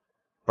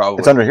 Probably.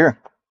 it's under here.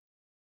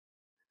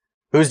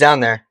 Who's down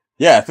there?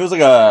 Yeah, it feels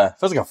like a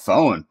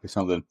phone or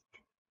something.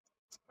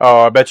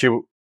 Oh, I bet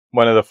you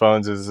one of the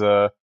phones is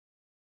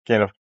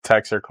getting a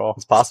text or call.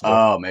 It's possible.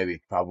 Oh,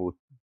 maybe, probably.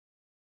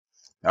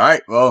 All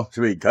right. Well,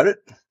 should we cut it?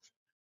 Do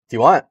you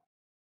want?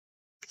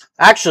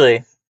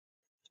 Actually,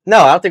 no,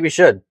 I don't think we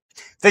should.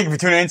 Thank you for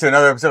tuning in to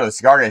another episode of the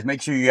Cigar Guys.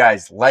 Make sure you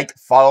guys like,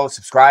 follow,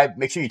 subscribe.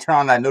 Make sure you turn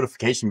on that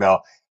notification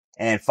bell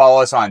and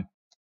follow us on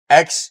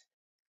X,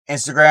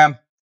 Instagram,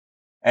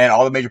 and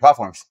all the major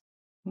platforms.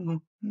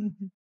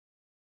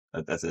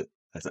 That's it.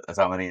 That's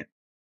how I'm letting it.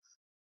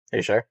 Are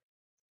you sure?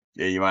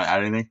 Yeah, you want to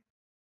add anything?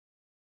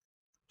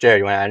 Jared,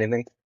 you want to add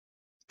anything?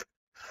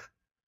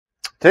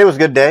 Today was a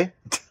good day.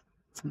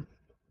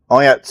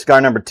 Only at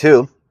cigar number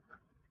 2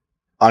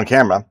 on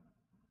camera.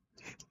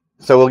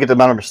 So we'll get to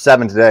number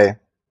 7 today.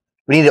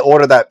 We need to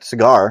order that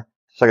cigar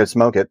so I can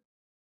smoke it.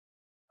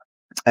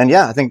 And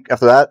yeah, I think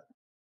after that,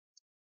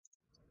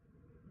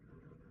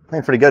 I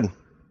think pretty good.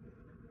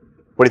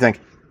 What do you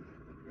think?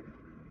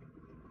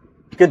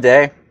 Good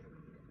day.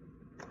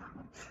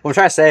 What I'm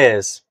trying to say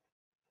is,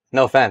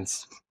 no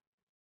offense,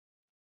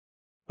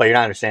 but you're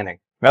not understanding.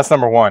 That's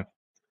number 1.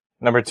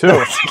 Number 2.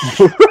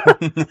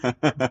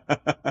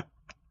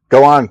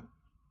 Go on.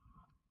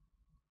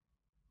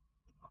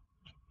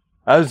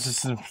 I was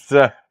just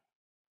it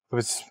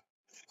was.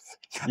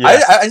 Yeah.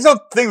 I just don't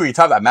think we can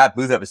talk about Matt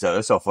Booth episode.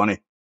 It's so funny.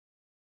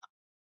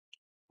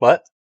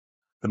 What?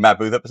 The Matt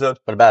Booth episode?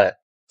 What about it?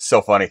 So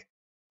funny.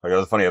 Like, it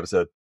was a funny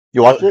episode.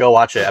 You watched it? Go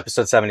watch it.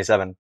 Episode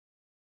 77.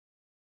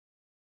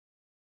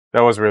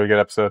 That was a really good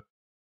episode.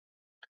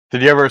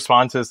 Did you ever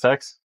respond to his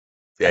text?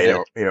 Yeah, I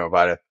you did. know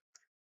about it.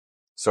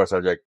 Sore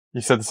subject.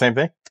 You said the same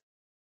thing?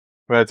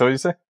 What I told you to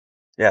say?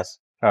 Yes.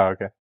 Oh,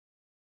 okay.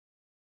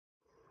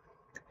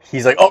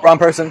 He's like, oh, wrong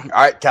person.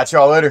 All right, catch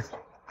y'all later.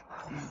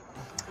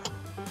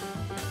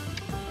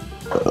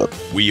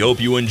 We hope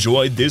you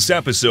enjoyed this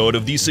episode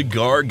of the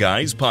Cigar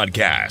Guys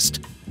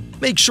podcast.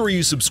 Make sure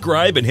you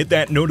subscribe and hit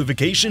that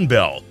notification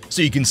bell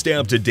so you can stay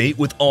up to date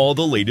with all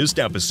the latest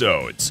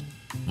episodes.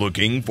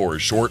 Looking for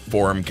short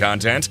form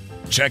content?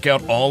 Check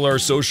out all our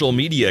social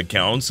media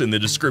accounts in the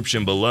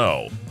description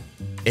below.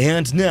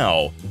 And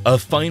now, a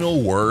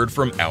final word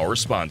from our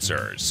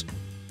sponsors.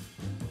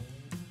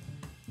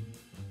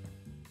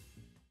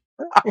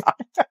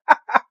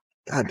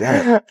 God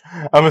damn it.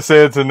 I'm gonna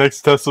say it's the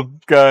next Tesla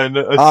guy.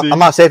 I'm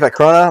not safe at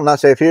Corona. I'm not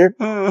safe here.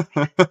 Not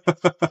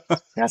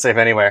safe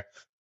anywhere.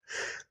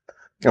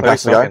 Gonna What are you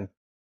pass the cigar. smoking?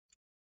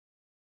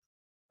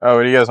 Oh,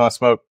 what do you guys want to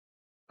smoke?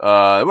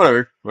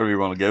 Whatever you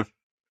want to give.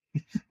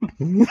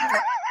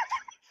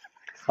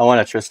 I want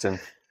a Tristan.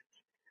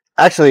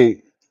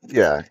 Actually,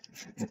 yeah.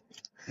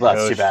 Well,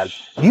 that's too bad.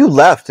 You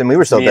left and we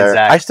were still Me and there.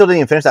 Zach. I still didn't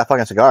even finish that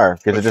fucking cigar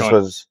because it Which just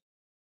one? was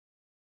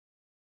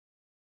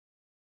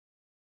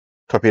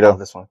torpedo. Oh,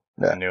 this one.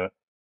 Yeah. I knew it.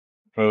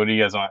 Well, what do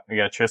you guys want? We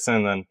got Tristan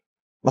and then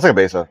Looks like a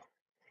besa.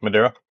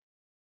 Maduro.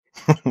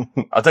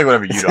 I'll take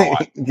whatever you don't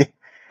want.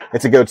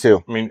 It's a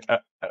go-to. I mean,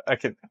 I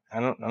could. I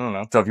don't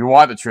know. So if you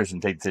want the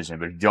Tristan, take the Tristan.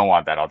 But if you don't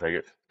want that, I'll take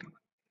it.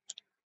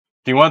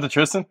 Do you want the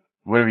Tristan?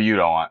 Whatever you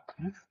don't want.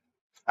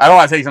 I don't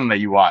want to take something that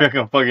you want. I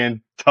feel like I'm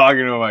fucking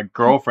talking to my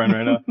girlfriend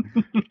right now.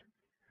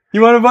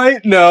 You want a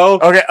bite? No.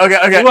 Okay.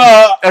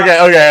 Well,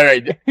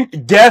 Okay.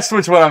 Guess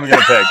which one I'm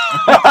gonna pick.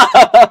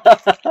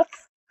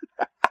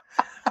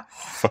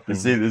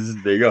 See,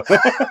 there you go.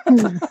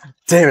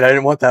 Damn it! I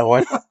didn't want that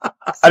one.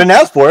 I didn't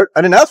ask for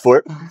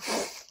it.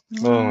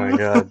 Oh my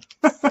god.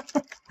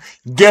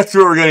 Guess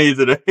what we're gonna eat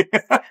today.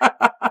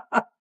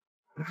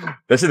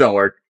 That shit don't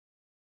work.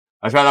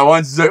 I tried that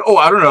once. She's like, oh,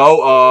 I don't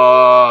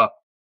know.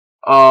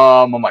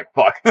 I'm like,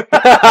 fuck.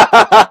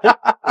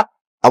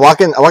 I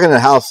walk in the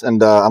house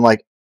and I'm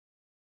like,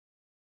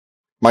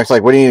 Mike's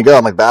like, where do you need to go?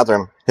 I'm like,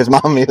 bathroom. His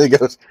mom immediately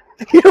goes,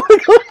 you don't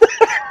want to go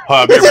there? Hold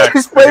on, I'll be right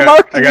back. Spray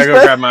mark? I gotta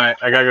go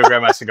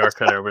grab my cigar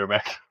cutter. I'll be right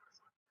back.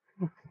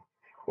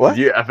 What?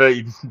 I feel like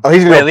you, Oh,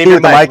 he's gonna Wait, go pee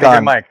with the mic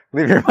on.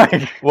 Leave your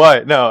mic.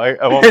 What? No,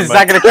 I won't. It's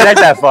not going to connect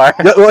that far.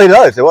 Yeah, well, it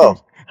does. It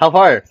will. How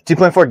far?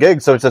 2.4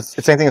 gigs, so it's the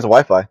same thing as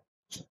Wi-Fi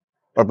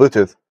or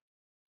Bluetooth.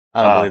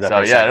 I don't believe that. so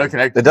for a yeah, second. it'll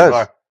connect. It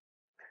does.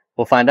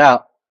 We'll find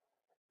out.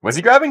 What's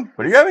he grabbing?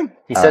 What are you grabbing?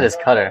 He said his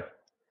cutter.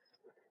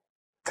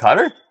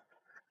 Cutter?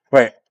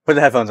 Wait, put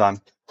the headphones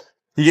on.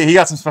 He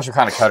got some special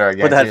kind of cutter. I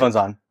guess. Put the headphones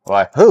on.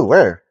 Why? Who?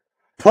 Where?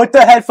 Put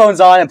the headphones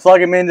on and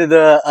plug him into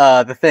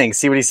the thing.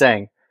 See what he's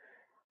saying.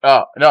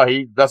 Oh no,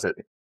 he does it.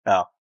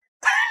 Oh.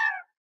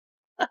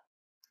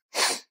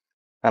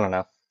 I don't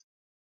know.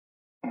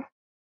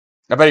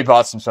 I bet he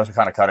bought some special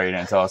kind of cutter he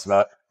didn't tell us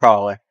about.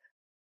 Probably.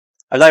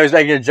 I thought he was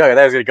making a joke. I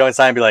thought he was going to go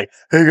inside and be like,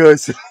 hey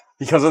guys.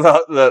 He comes with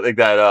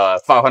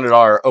that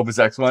 $500 Opus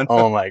X one.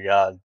 Oh my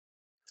god.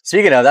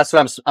 Speaking of, that's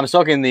what I'm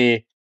smoking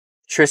the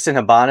Tristan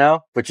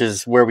Habano, which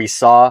is where we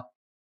saw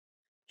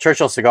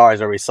Churchill Cigars,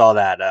 where we saw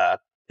that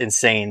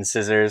insane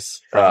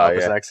scissors from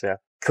Opus yeah. X. Yeah,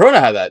 Corona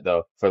had that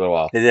though for a little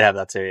while. they did have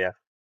that too. Yeah.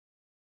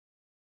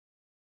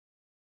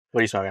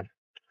 What are you smoking?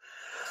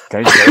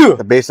 Can you say it?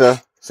 The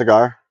Besa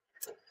cigar.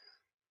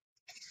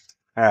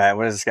 All right,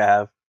 what does this guy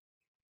have?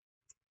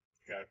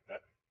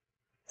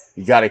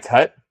 You got it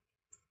cut?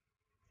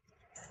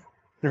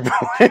 What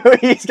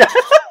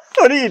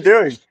are you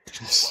doing?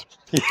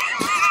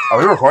 Are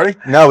we recording?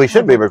 No, we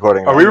should be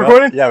recording. Are we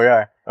recording? Yeah, we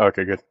are.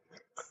 Okay, good.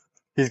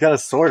 He's got a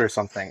sword or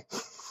something.